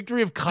it's a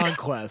victory of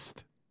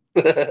conquest.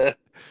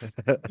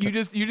 You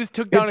just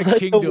took down It's a like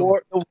kingdom. the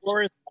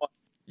war is won.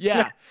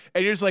 Yeah.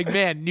 And you're just like,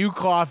 man, new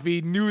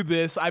coffee, new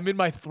this. I'm in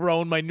my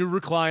throne, my new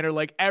recliner.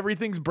 Like,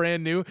 everything's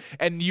brand new.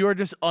 And you're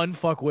just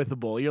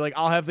unfuckwithable. You're like,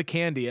 I'll have the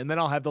candy and then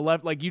I'll have the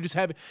left. Like, you just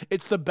have,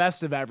 it's the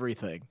best of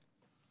everything.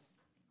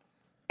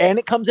 And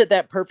it comes at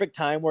that perfect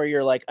time where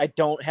you're like, I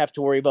don't have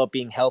to worry about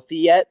being healthy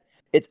yet.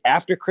 It's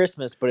after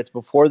Christmas, but it's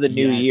before the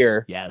new Yes,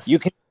 year. yes. You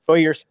can enjoy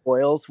your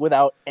spoils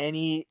without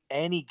any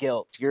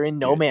guilt. You're in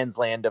no Dude. man's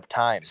land of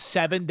time.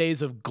 7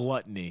 days of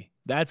gluttony.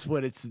 That's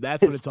what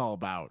it's all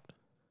about.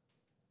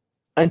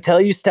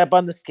 Until you step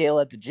on the scale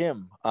at the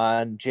gym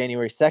on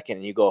January 2nd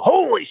and you go,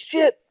 holy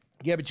shit.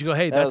 Yeah, but you go,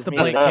 hey, That that's was the me.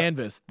 blank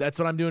canvas. That's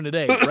what I'm doing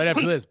today. Right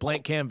after this,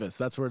 blank canvas.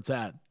 That's where it's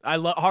at. I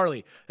love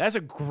Harley. That's a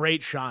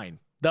great shine.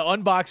 The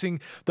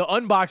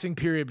unboxing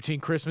period between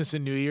Christmas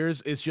and New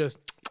Year's is just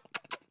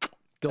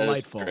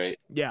delightful. great.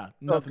 Yeah,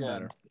 nothing good.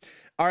 better.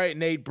 All right,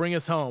 Nate, bring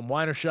us home.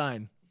 Wine or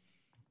shine?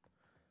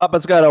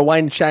 Papa's got a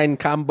wine shine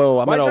combo.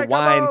 I'm Wine gonna shine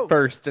wine combo!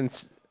 first,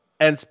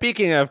 and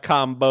speaking of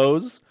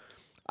combos,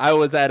 I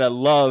was at a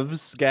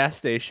Love's gas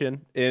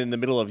station in the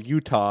middle of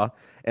Utah,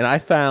 and I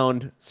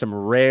found some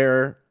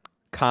rare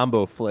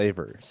combo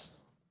flavors.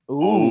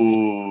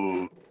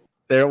 Ooh.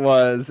 There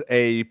was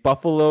a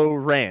Buffalo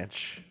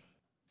Ranch,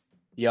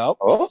 Yup.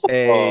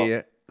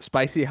 a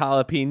spicy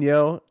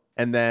jalapeno,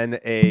 and then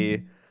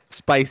a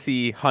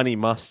spicy honey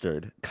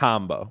mustard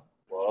combo.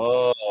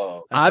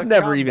 Whoa. I've a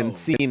never even combo.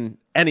 seen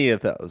any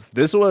of those.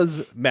 This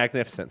was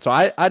magnificent. So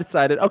I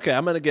decided, okay,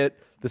 I'm going to get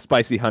the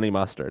spicy honey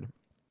mustard.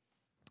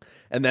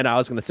 And then I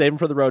was going to save them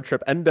for the road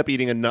trip. Ended up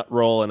eating a nut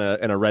roll and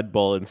a Red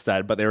Bull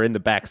instead, but they were in the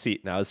back seat,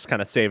 and I was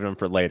kind of saving them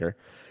for later.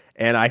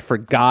 And I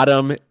forgot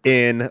them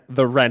in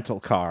the rental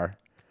car.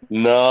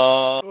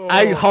 No.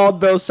 I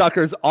hauled those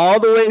suckers all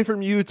the way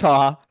from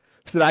Utah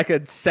so that I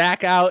could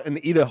sack out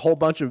and eat a whole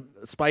bunch of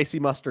spicy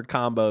mustard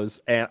combos,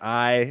 and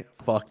I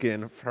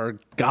fucking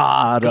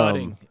forgot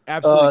Gutting. them.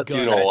 Absolutely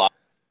You gutting. know what?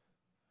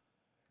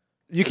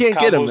 You can't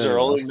get them. Combos are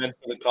only meant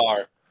for the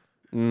car.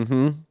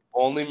 Mm-hmm.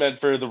 Only meant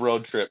for the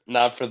road trip,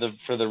 not for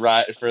the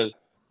ride for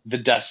the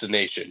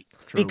destination.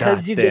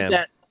 Because you Goddamn. get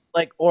that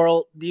like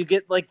oral, you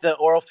get like the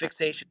oral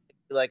fixation,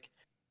 like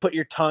put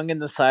your tongue in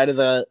the side of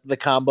the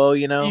combo,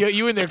 you know?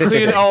 You in there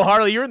cleaning? Oh,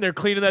 Harley, you're in there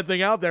cleaning that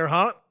thing out there,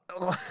 huh?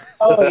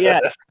 Oh yeah.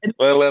 And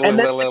then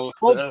Well,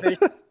 goldfish,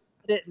 split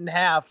it in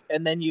half,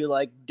 and then you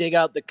like dig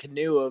out the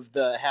canoe of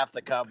the half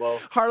the combo.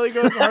 Harley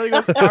goes.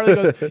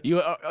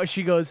 You.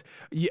 She goes.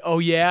 Oh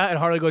yeah, and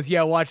Harley goes.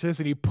 Yeah, watch this,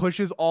 and he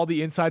pushes all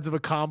the insides of a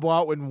combo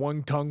out in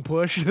one tongue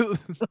push.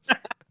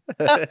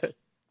 All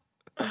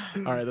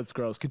right, that's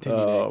gross. Continue.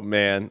 Oh Nate.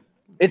 man,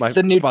 It's my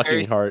the new fucking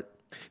cherry- heart.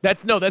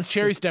 That's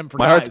cherry stem for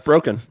My guys. heart's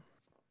broken.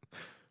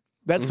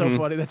 That's so Mhm.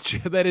 funny.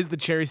 That is the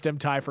cherry stem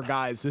tie for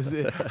guys.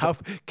 How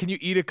can you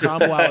eat a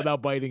combo out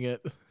without biting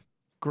it?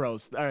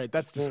 Gross. All right,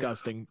 that's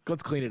disgusting.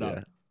 Let's clean it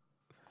up.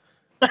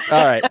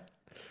 All right.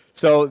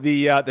 So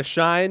the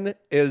shine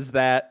is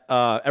that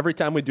every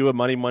time we do a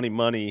money,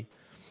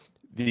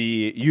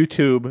 the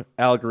YouTube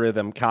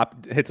algorithm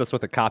hits us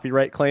with a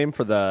copyright claim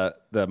for the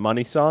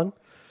money song.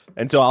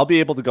 And so I'll be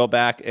able to go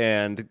back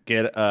and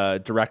get a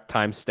direct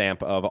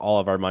timestamp of all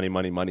of our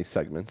money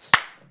segments.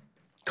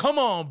 Come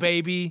on,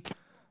 baby.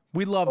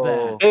 We love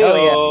Oh, that.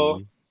 hell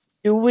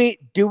yeah.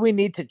 Do we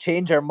need to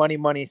change our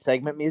money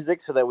segment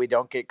music so that we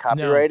don't get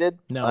copyrighted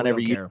No, on we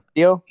every don't YouTube care.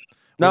 video?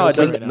 No, We it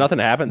don't doesn't. care. Nothing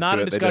happens. Not to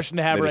a it. discussion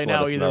to have they right just let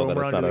now us either know when that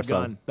we're it's under not the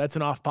our gun. song. That's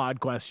an off-pod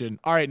question.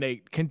 All right,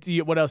 Nate.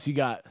 What else you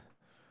got?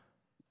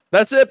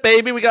 That's it,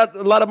 baby. We got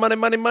a lot of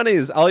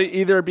monies. I'll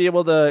either be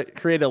able to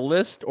create a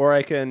list or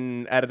I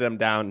can edit them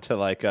down to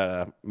like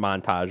a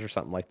montage or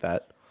something like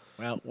that.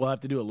 Well, we'll have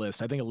to do a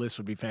list. I think a list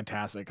would be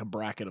fantastic, a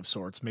bracket of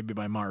sorts. Maybe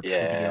by March, we can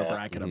do Yeah. a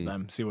bracket of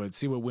them. See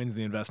what wins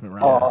the investment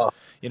round. Oh,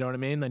 You know what I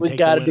mean? Then we take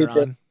gotta the do winner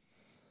that. on.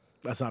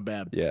 That's not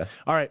bad. Yeah.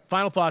 All right,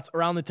 final thoughts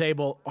around the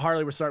table.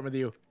 Harley, we're starting with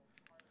you.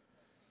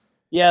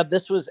 yeah,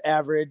 this was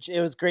average.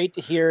 It was great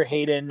to hear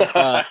Hayden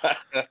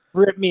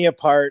rip me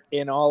apart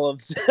in all of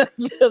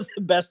the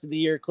best of the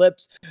year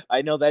clips.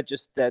 I know that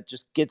just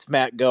gets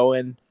Matt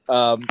going.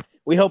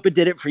 We hope it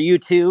did it for you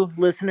too,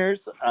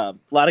 listeners. A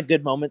lot of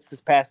good moments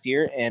this past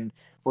year, and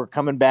we're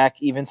coming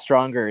back even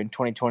stronger in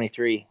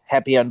 2023.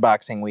 Happy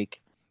unboxing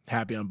week.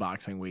 Happy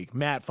unboxing week.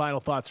 Matt, final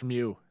thoughts from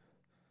you.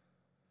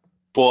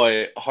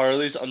 Boy,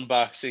 Harley's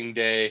unboxing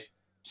day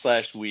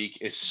 / week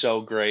is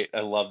so great.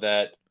 I love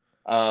that.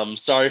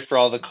 Sorry for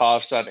all the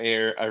coughs on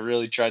air. I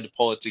really tried to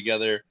pull it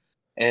together.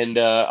 And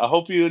I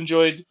hope you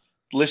enjoyed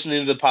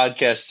listening to the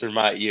podcast through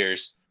my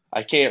ears.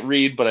 I can't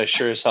read, but I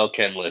sure as hell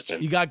can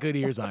listen. You got good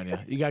ears on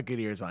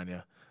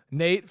you.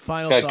 Nate,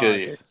 final Got thoughts. good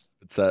ears.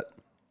 What's up?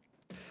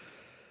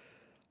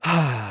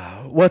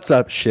 What's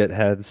up,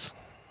 shitheads?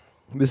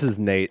 This is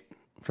Nate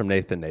from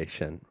Nathan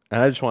Nation.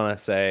 And I just want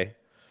to say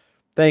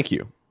thank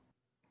you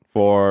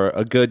for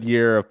a good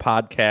year of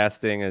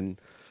podcasting and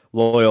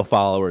loyal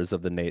followers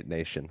of the Nate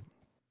Nation.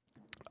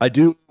 I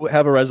do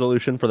have a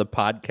resolution for the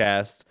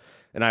podcast,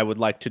 and I would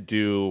like to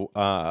do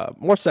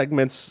more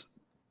segments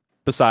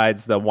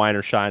besides the wine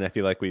or shine. I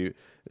feel like we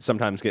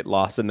sometimes get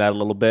lost in that a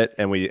little bit,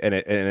 and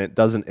it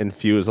doesn't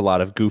infuse a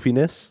lot of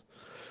goofiness.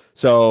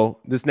 So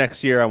this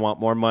next year, I want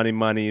more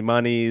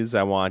monies.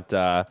 I want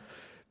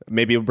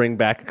maybe we'll bring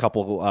back a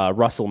couple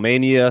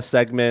WrestleMania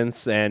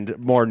segments and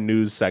more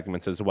news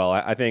segments as well.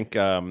 I think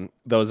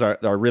those are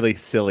really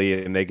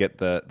silly, and they get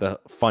the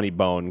funny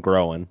bone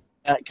growing.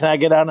 Can I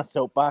get on a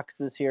soapbox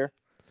this year?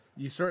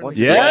 You certainly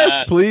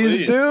Yes,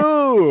 please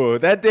do.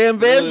 That damn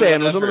Van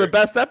Van was one of the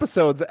best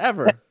episodes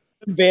ever.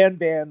 Van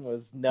Van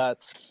was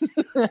nuts.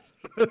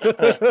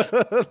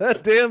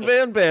 That damn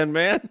Van Van,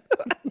 man.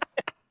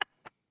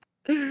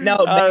 No,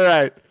 all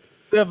right.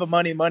 We have a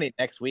money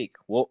next week.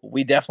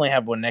 We definitely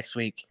have one next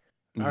week.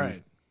 All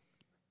right.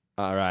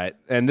 All right.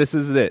 And this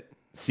is it.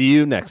 See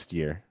you next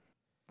year.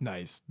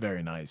 Nice.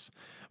 Very nice.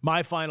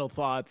 My final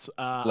thoughts.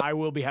 I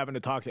will be having to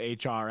talk to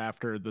HR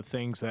after the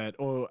things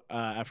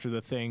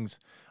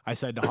I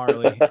said to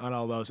Harley on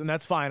all those. And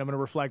that's fine. I'm going to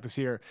reflect this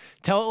year.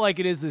 Tell it like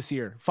it is this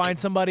year. Find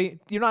somebody.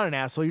 You're not an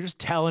asshole. You're just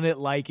telling it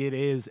like it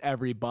is,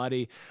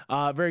 everybody.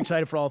 Very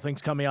excited for all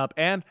things coming up.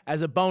 And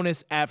as a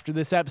bonus, after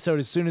this episode,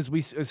 as soon as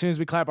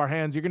we clap our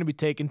hands, you're going to be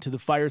taken to the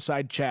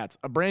Fireside Chats,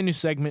 a brand new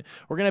segment.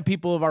 We're going to have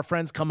people of our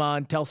friends come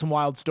on, tell some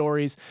wild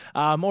stories,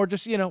 or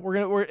just,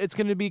 it's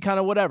going to be kind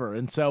of whatever.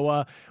 And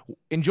so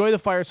enjoy the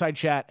Fireside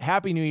Chat.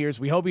 Happy New Year's.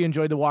 We hope you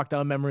enjoyed the walk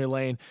down memory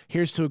lane.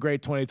 Here's to a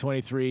great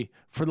 2023.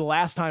 For the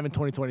last time in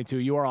 2022,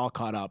 you are all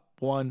caught up.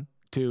 1,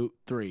 2,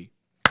 3.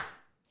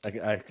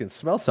 I can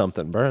smell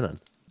something burning.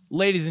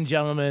 Ladies and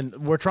gentlemen,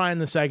 we're trying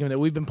the segment that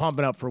we've been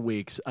pumping up for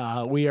weeks.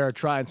 We are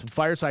trying some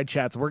Fireside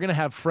Chats. We're going to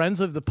have friends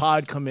of the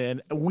pod come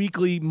in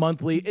weekly,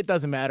 monthly. It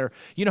doesn't matter.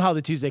 You know how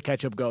the Tuesday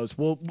catch-up goes.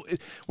 We're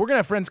going to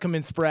have friends come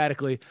in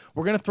sporadically.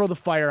 We're going to throw the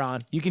fire on.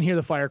 You can hear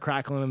the fire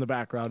crackling in the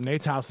background.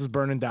 Nate's house is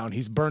burning down.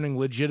 He's burning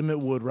legitimate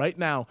wood right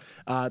now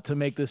to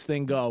make this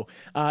thing go.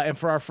 And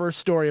for our first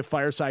story of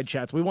Fireside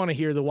Chats, we want to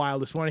hear the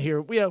wildest. We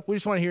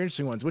just want to hear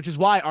interesting ones, which is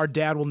why our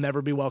dad will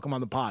never be welcome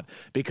on the pod.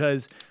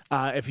 Because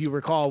if you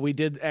recall, we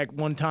did at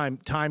one time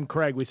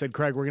Craig. We said,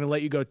 Craig, we're going to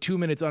let you go 2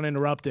 minutes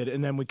uninterrupted,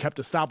 and then we kept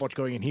a stopwatch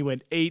going, and he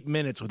went 8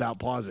 minutes without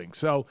pausing.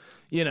 So,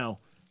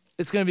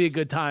 it's going to be a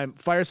good time.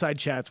 Fireside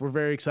Chats, we're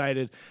very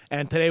excited.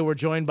 And today we're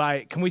joined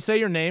by, can we say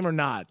your name or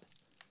not?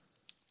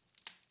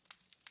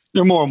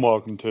 You're more than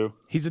welcome to.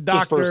 He's a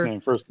doctor. Just first name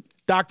first.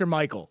 Dr.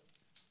 Michael.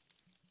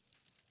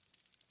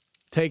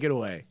 Take it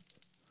away.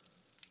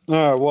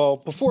 All right, well,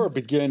 before I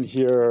begin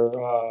here,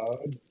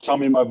 tell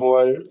me, my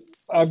boy,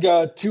 I've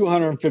got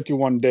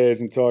 251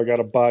 days until I got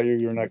to buy you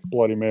your next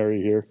Bloody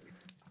Mary here.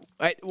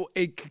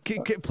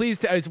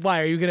 Please, why?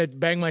 Are you going to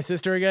bang my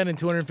sister again in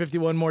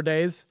 251 more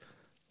days?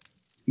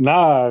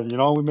 Nah,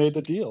 we made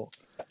the deal.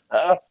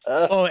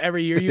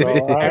 Every year you.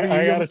 So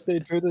I gotta stay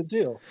true to the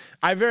deal.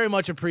 I very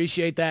much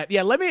appreciate that.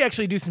 Yeah, let me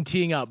actually do some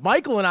teeing up.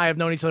 Michael and I have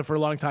known each other for a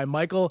long time.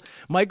 Michael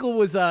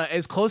was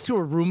as close to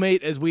a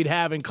roommate as we'd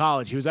have in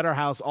college. He was at our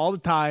house all the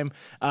time.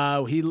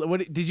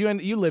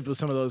 You lived with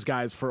some of those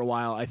guys for a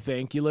while, I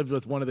think. You lived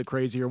with one of the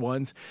crazier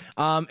ones.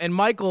 And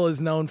Michael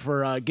is known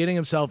for getting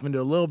himself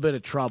into a little bit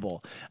of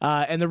trouble.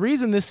 And the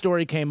reason this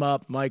story came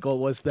up, Michael,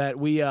 was that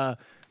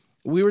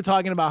we were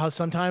talking about how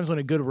sometimes when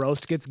a good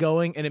roast gets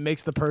going and it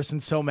makes the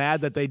person so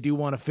mad that they do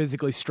want to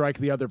physically strike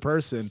the other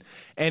person.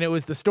 And it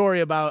was the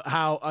story about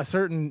how a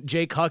certain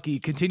Jake Huckey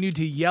continued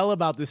to yell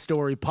about this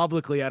story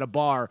publicly at a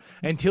bar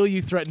until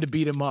you threatened to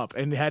beat him up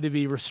and had to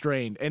be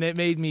restrained. And it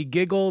made me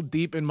giggle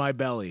deep in my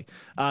belly.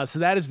 So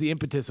that is the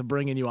impetus of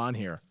bringing you on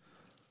here.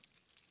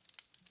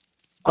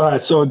 All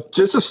right, so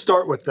just to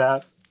start with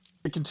that,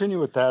 to continue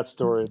with that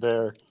story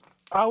there,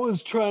 I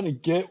was trying to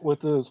get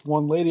with this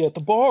one lady at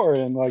the bar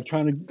and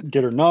trying to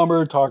get her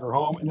number, talk her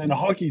home, and then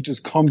Huckey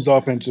just comes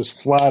up and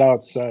just flat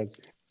out says,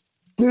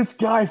 "This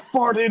guy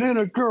farted in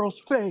a girl's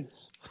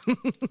face."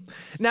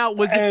 Now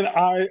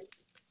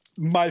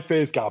my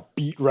face got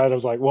beat red. I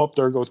was like, "Well,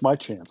 there goes my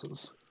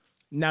chances."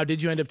 Now,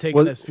 did you end up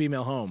taking this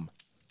female home?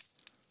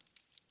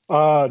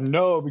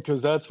 No,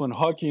 because that's when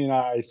Huckey and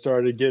I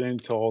started getting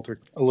into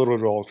a little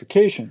bit of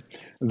altercation.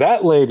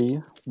 That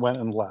lady went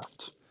and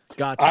left.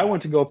 Gotcha. I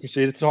went to go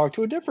proceed to talk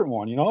to a different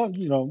one.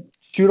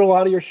 Shoot a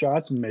lot of your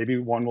shots, and maybe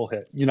one will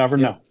hit. You never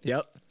know.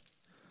 Yep.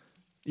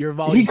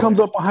 He comes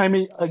up behind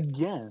me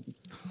again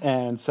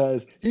and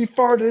says, "He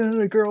farted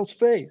in a girl's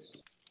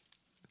face."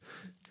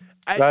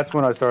 That's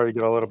when I started to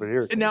get a little bit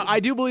irritated. Now, I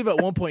do believe at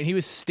one point he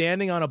was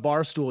standing on a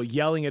bar stool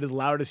yelling it as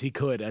loud as he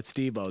could at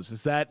Steve-O's.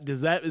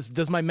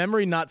 Does my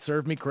memory not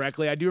serve me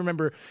correctly? I do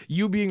remember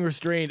you being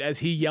restrained as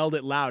he yelled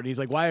it loud. He's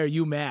like, "Why are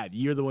you mad?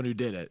 You're the one who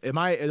did it." Am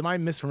I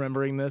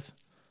misremembering this?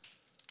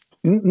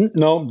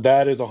 No,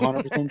 that is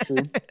 100% true.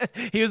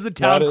 He was the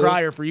town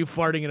crier for you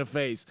farting in a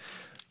face.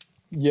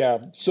 Yeah.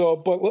 So,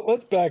 but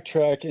let's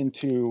backtrack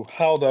into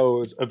how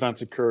those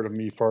events occurred of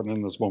me farting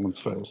in this woman's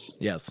face.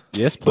 Yes.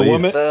 Yes,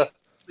 please.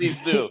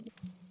 Please do.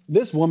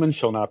 This woman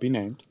shall not be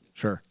named.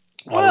 Sure.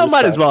 Well,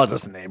 might as well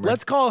just name her.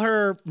 Let's call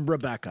her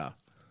Rebecca.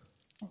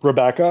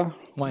 Rebecca?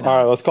 Why not? All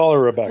right, let's call her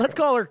Rebecca. Let's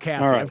call her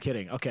Cassie. Right. I'm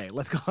kidding. Okay,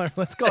 let's call her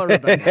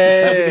Rebecca.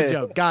 That's a good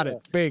joke. Got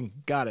it. Bing.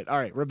 Got it. All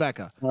right,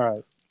 Rebecca. All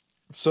right.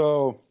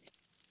 So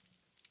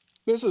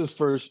This is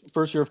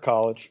first year of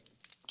college,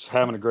 just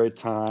having a great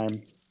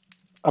time.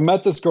 I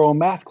met this girl in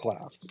math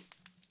class.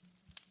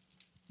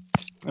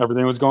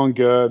 Everything was going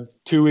good.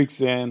 2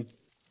 weeks in,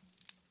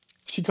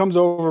 she comes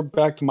over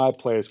back to my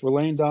place. We're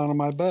laying down on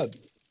my bed.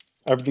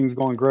 Everything's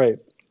going great.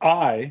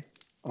 I,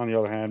 on the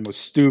other hand, was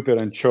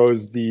stupid and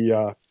chose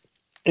the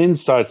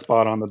inside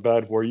spot on the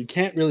bed where you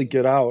can't really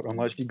get out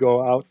unless you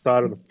go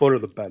outside of the foot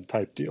of the bed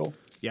type deal.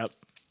 Yep.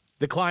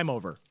 The climb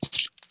over.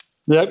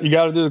 Yep, you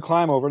got to do the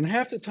climb over. And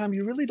half the time,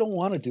 you really don't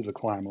want to do the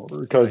climb over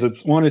because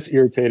it's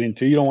irritating.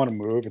 Two, you don't want to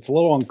move. It's a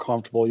little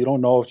uncomfortable. You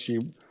don't know if she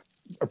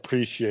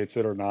appreciates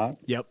it or not.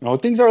 Yep. You know,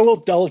 things are a little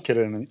delicate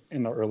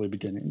in the early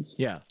beginnings.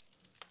 Yeah.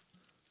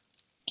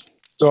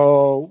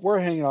 So we're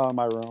hanging out in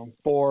my room.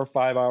 4 or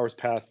 5 hours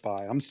pass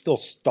by. I'm still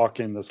stuck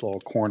in this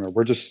little corner.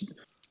 We're just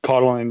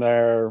cuddling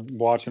there,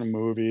 watching a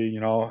movie, you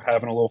know,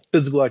 having a little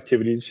physical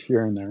activities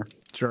here and there.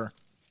 Sure.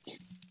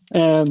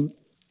 And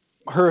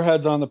her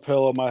head's on the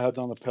pillow, my head's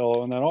on the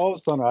pillow, and then all of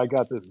a sudden I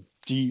got this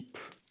deep,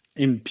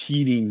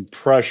 impeding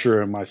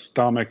pressure in my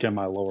stomach and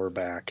my lower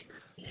back.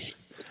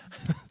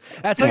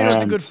 That's how you know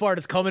it's a good fart.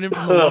 It's coming in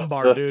from the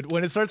lumbar, dude.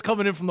 When it starts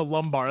coming in from the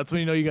lumbar, that's when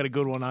you know you got a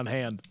good one on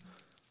hand.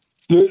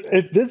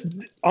 Dude, this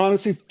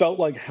honestly felt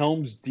like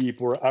Helm's Deep,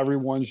 where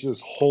everyone's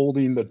just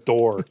holding the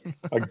door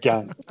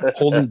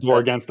holding the door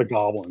against the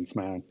goblins,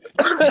 man,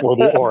 or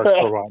the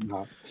orcs or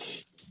whatnot.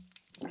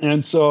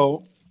 And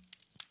so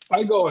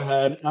I go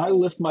ahead and I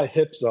lift my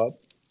hips up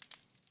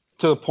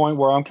to the point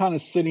where I'm kind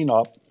of sitting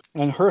up,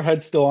 and her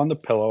head's still on the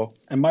pillow,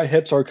 and my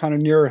hips are kind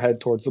of near her head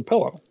towards the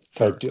pillow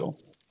type deal.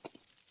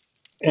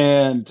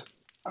 And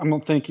I'm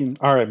thinking,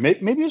 all right,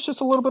 maybe it's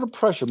just a little bit of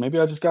pressure. Maybe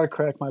I just got to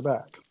crack my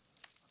back.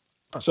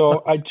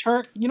 So I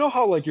turn, you know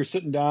how like you're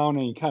sitting down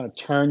and you kind of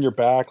turn your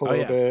back a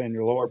little bit and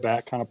your lower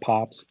back kind of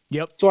pops?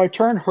 Yep. So I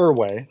turn her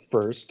way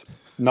first.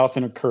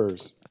 Nothing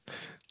occurs.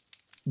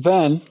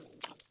 Then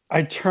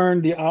I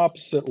turn the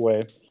opposite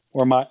way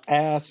where my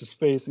ass is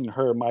facing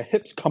her. My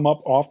hips come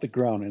up off the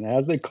ground. And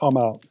as they come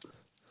out,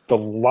 the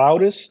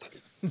loudest,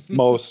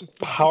 most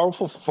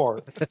powerful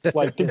fart,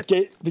 like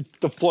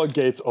the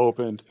floodgates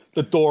opened,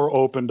 the door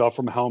opened up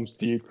from Helm's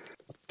Deep,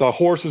 the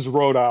horses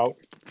rode out,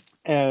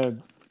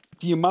 and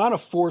the amount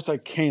of force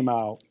that came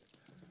out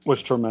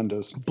was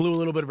tremendous. Blew a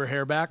little bit of her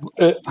hair back.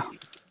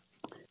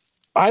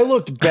 I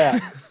looked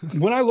back.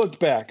 When I looked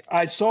back,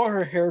 I saw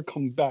her hair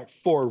come back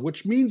forward,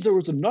 which means there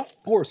was enough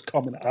force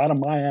coming out of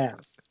my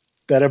ass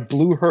that it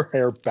blew her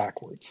hair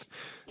backwards.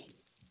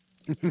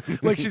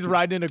 Like she's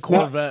riding in a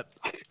Corvette.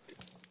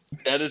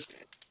 That is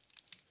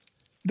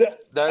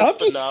I'm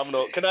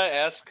phenomenal. Can I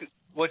ask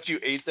what you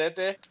ate that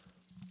day?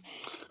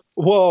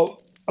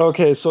 Well,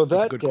 okay, so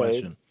That's a that good day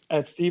question.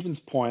 at Stevens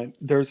Point,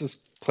 there's this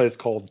place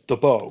called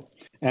DeBow,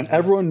 and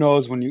everyone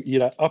knows when you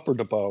eat at Upper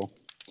DeBow,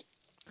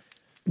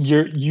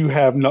 you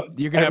have no.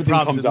 You're gonna have everything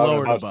problems comes with out lower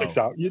and how it DeBow. sticks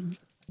out.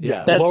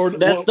 Yeah.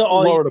 That's the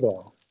all lower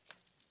DeBow.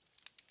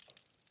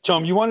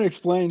 Chum, you want to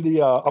explain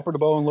the Upper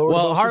DeBow and Lower DeBow?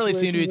 Well, Harley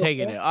seemed to be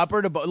situation taking it.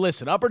 Upper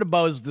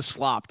DeBow is the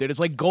slop, dude. It's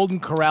like Golden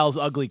Corral's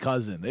ugly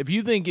cousin. If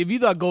you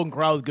thought Golden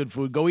Corral was good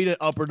food, go eat at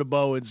Upper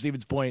DeBow in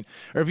Stevens Point.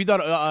 Or if you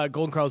thought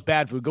Golden Corral was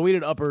bad food, go eat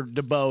at Upper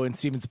DeBow in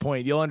Stevens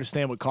Point. You'll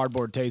understand what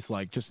cardboard tastes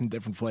like, just in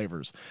different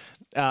flavors.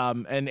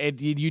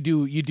 You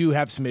do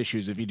have some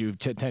issues if you do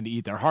tend to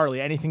eat there. Harley,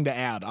 anything to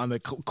add on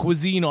the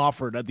cuisine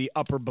offered at the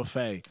Upper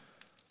Buffet?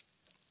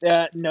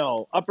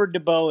 No, Upper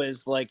DeBow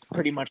is like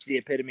pretty much the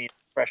epitome of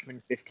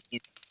freshman 15.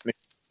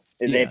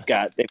 They've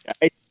got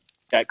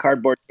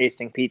cardboard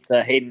tasting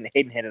pizza. Hayden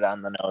hit it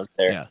on the nose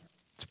there. Yeah,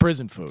 it's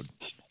prison food.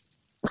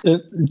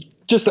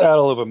 Just to add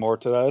a little bit more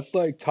to that, it's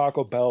like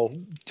Taco Bell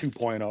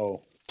 2.0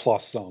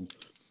 plus some.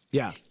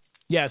 Yeah,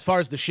 as far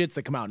as the shits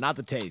that come out, not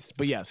the taste,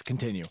 but yes,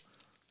 continue.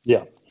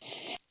 Yeah.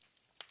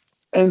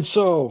 And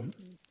so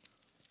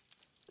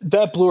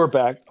that blew her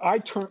back.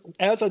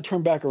 As I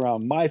turn back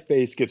around, my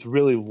face gets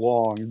really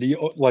long. The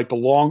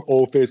long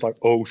old face, like,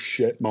 oh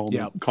shit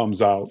moment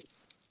comes out.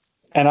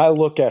 And I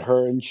look at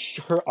her, and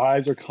her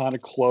eyes are kind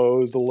of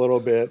closed a little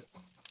bit,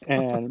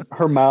 and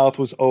her mouth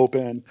was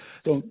open.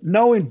 So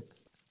knowing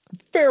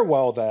fair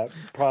well that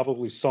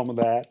probably some of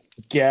that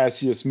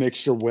gaseous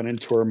mixture went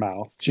into her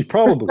mouth. She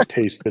probably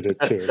tasted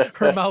it too.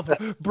 Her mouth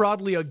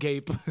broadly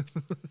agape.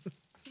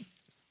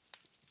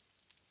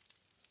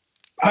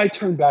 I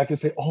turn back and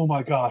say, oh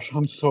my gosh,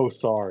 I'm so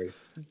sorry,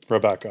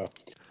 Rebecca.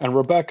 And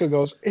Rebecca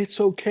goes, it's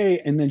okay.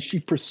 And then she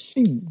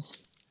proceeds.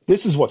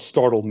 This is what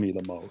startled me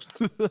the most.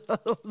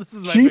 This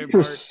is my She favorite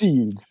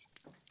proceeds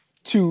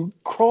to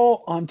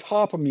crawl on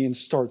top of me and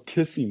start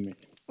kissing me.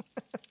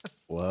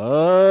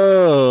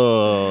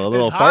 Whoa, a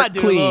little It's fart hot,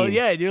 dude. queen.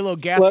 You're a little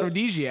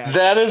gastrophrodisiac.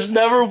 That has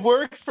never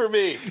worked for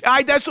me.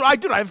 That's what I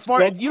do. I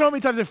farted. You know how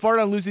many times I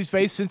farted on Lucy's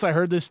face since I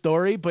heard this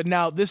story? But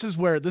now this is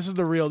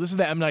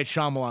the M. Night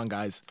Shyamalan,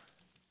 guys.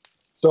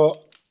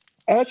 So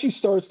as she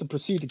starts to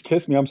proceed to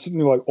kiss me, I'm sitting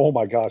there like, oh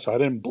my gosh, I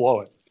didn't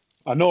blow it.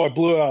 I know I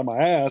blew it out of my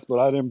ass, but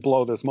I didn't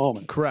blow this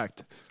moment.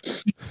 Correct.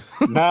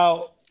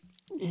 Now,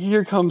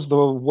 here comes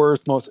the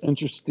worst, most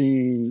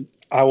interesting,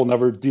 I will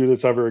never do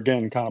this ever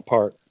again kind of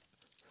part.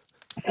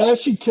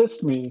 As she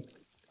kissed me,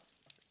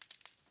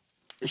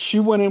 She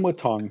went in with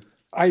tongue.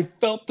 I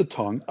felt the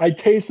tongue. I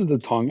tasted the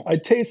tongue. I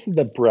tasted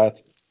the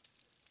breath.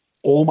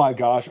 Oh my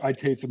gosh, I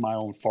tasted my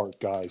own fart,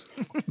 guys.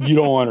 You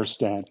don't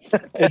understand.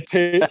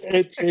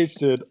 It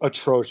tasted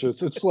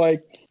atrocious. It's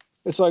like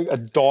a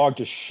dog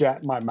just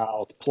shat in my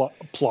mouth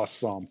plus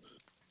some.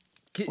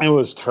 It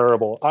was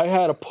terrible. I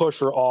had to push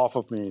her off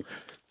of me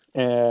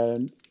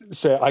and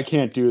say, I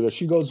can't do this.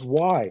 She goes,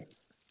 why?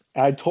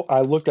 I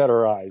looked at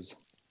her eyes,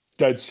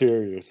 dead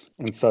serious,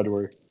 and said to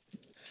her,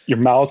 your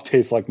mouth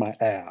tastes like my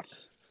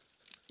ass.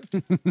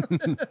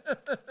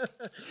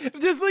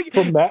 Just like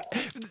From that,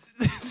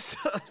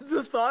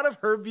 the thought of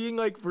her being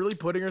like really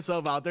putting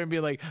herself out there and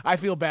being like, I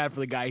feel bad for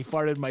the guy. He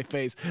farted in my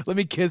face. Let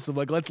me kiss him.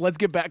 Like, let's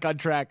get back on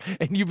track.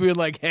 And you being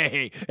like,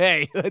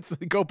 hey, let's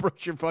go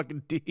brush your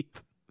fucking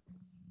teeth.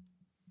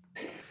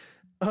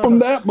 from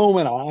that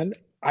moment on,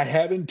 I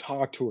haven't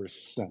talked to her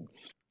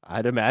since.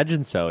 I'd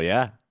imagine so.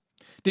 Yeah.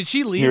 Did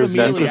she leave Here's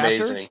immediately That's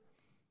after? amazing.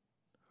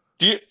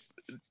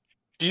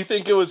 Do you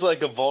think it was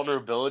like a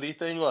vulnerability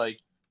thing? Like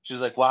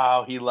she's like,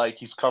 wow,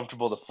 he's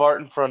comfortable to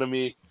fart in front of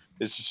me.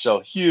 This is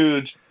so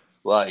huge.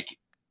 Like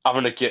I'm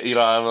gonna get,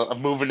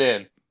 I'm moving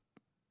in.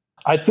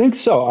 I think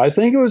so. I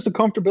think it was the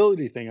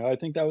comfortability thing. I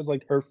think that was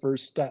like her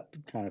first step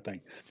kind of thing.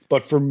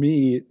 But for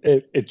me,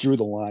 it drew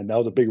the line. That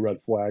was a big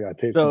red flag. I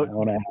tasted my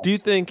own ass. Do you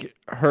think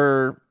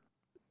her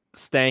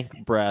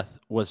stank breath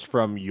was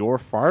from your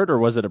fart, or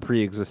was it a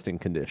pre-existing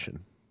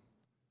condition?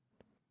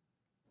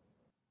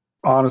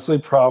 Honestly,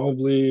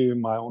 probably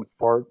my own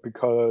fart,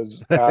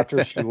 because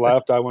after she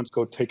left, I went to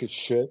go take a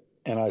shit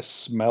and I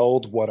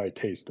smelled what I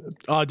tasted.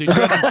 Oh, dude,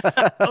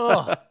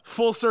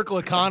 full circle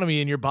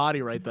economy in your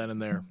body right then and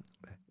there.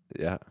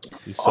 Yeah.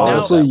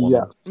 Honestly,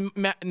 yes.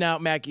 Now,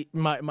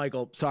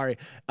 Michael, sorry.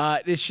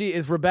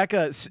 Is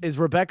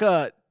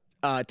Rebecca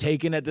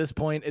taken at this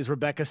point? Is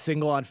Rebecca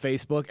single on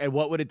Facebook? And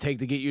what would it take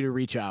to get you to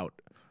reach out?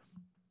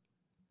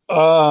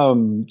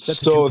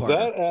 So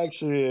that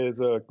actually is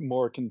a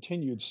more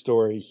continued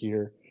story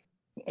here,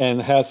 and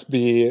has to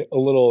be a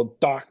little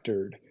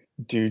doctored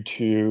due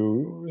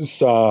to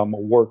some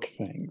work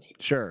things.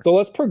 Sure. So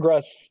let's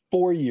progress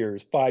 5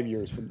 years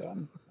from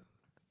then.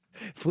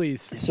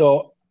 Please.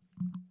 So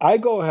I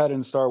go ahead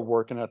and start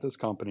working at this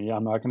company.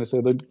 I'm not going to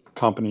say the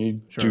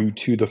company due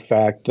to the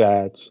fact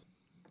that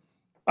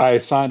I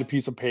signed a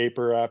piece of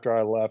paper after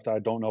I left. I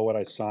don't know what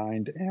I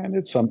signed, and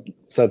it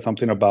said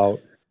something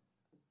about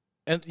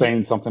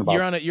saying something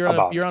about you're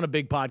on a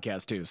big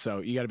podcast too, so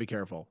you got to be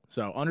careful.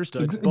 So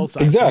understood, both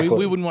sides. Exactly.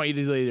 We wouldn't want you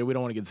to do either. We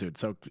don't want to get sued.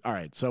 So all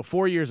right. So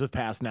 4 years have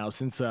passed now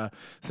since the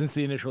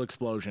initial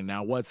explosion.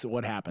 Now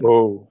what happens?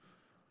 Oh,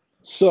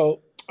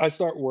 so I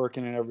start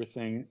working and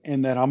everything,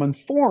 and then I'm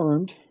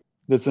informed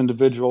this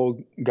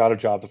individual got a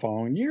job the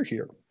following year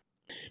here.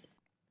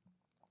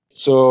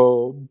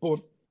 So, but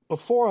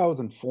before I was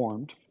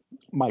informed,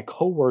 my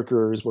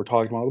coworkers were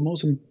talking about the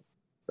most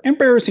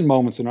embarrassing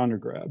moments in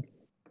undergrad.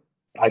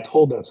 I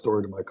told that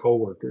story to my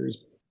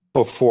coworkers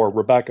before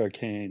Rebecca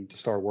came to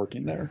start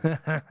working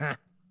there.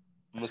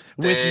 With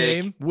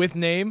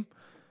name.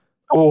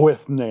 Oh,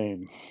 with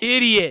name.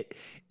 Idiot.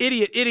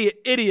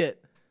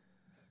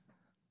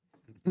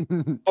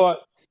 But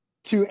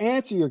to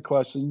answer your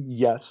question,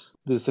 yes,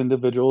 this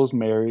individual is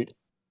married,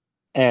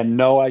 and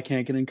no, I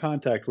can't get in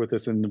contact with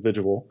this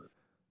individual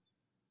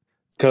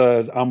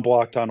because I'm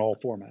blocked on all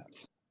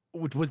formats.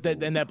 Was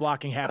that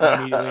blocking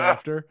happened immediately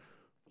after?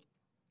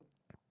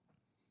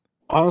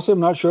 Honestly, I'm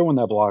not sure when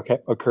that block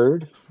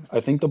occurred. I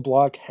think the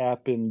block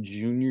happened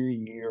junior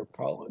year of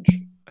college.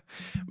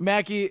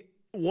 Mackie,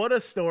 what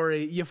a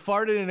story! You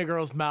farted in a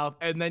girl's mouth,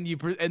 and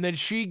then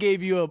she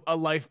gave you a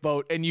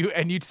lifeboat, and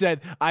you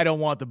said, "I don't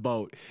want the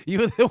boat."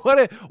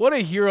 What a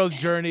hero's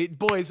journey,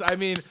 boys! I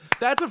mean,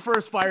 that's a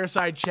first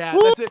fireside chat.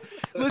 That's it.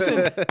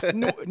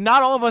 Listen,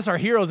 not all of us are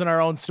heroes in our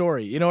own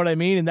story. You know what I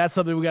mean? And that's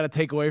something we got to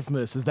take away from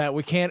this: is that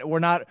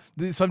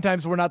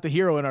sometimes we're not the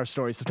hero in our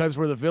story. Sometimes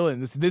we're the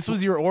villain. This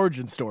was your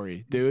origin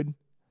story, dude.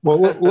 Well,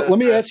 let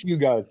me ask you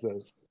guys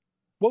this: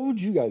 what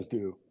would you guys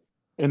do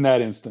in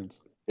that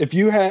instance? If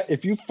you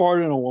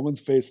farted in a woman's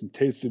face and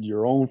tasted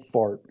your own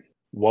fart,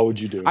 what would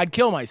you do? I'd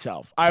kill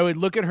myself. I would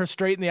look at her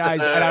straight in the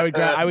eyes, and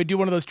I would do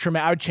one of those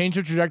I would change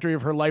the trajectory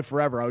of her life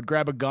forever. I would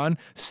grab a gun,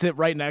 sit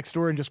right next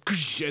to her, and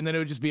and then it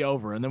would just be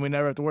over, and then we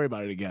never have to worry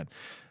about it again.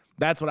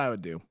 That's what I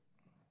would do.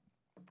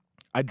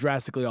 I'd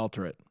drastically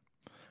alter it.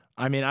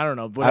 I mean, I don't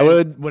know.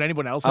 Would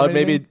anyone else? I would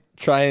anything? maybe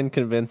try and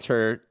convince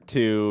her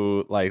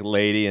to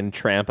lady and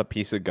tramp a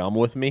piece of gum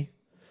with me.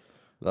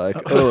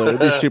 It'd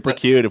be super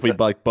cute if we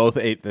both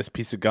ate this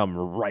piece of gum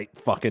right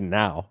fucking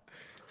now.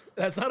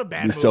 That's not a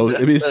bad move.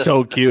 It'd be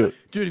so cute.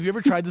 Dude, have you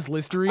ever tried this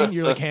Listerine?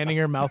 You're handing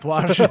her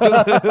mouthwash.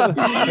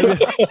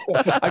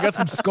 I got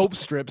some scope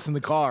strips in the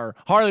car.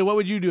 Harley, what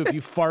would you do if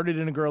you farted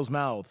in a girl's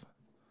mouth?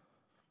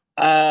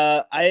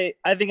 I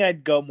think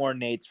I'd go more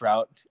Nate's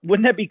route.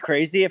 Wouldn't that be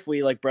crazy if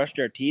we brushed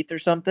our teeth or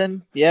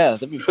something? Yeah,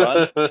 that'd be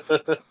fun.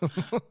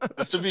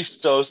 This would be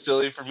so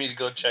silly for me to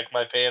go check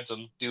my pants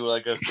and do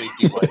a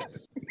safety wipe.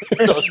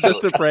 So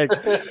Just a prank.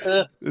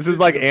 This is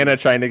like Anna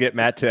trying to get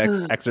Matt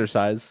to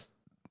exercise.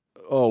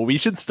 Oh, we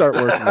should start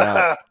working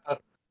out.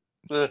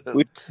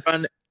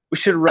 We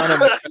should run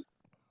a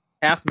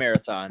half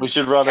marathon. We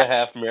should run a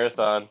half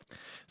marathon.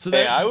 So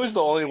Hey, I was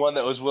the only one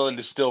that was willing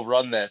to still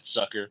run that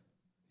sucker.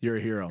 You're a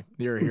hero.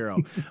 You're a hero.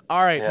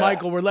 All right, Yeah.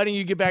 Michael, we're letting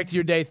you get back to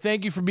your day.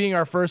 Thank you for being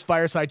our first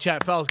fireside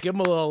chat, fellas. Give him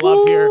a little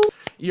love here.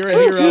 You're a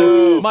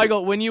hero,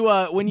 Michael. When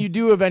you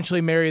do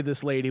eventually marry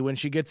this lady, when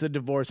she gets a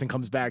divorce and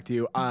comes back to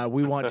you,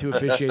 we want to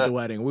officiate the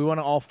wedding. We want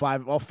to all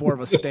four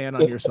of us stand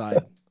on your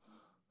side.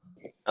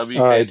 That'd be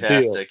All right,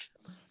 fantastic.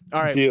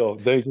 All right, Deal.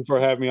 Thank you for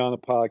having me on the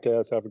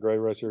podcast. Have a great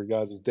rest of your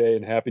guys' day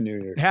and Happy New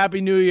Year. Happy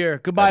New Year.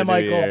 Goodbye, Happy New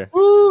Michael. Year.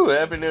 Woo!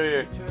 Happy New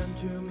Year. Turn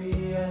to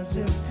me as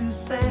if to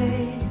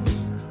say,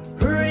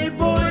 hurry,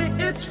 boy,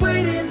 it's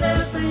waiting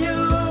there for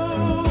you.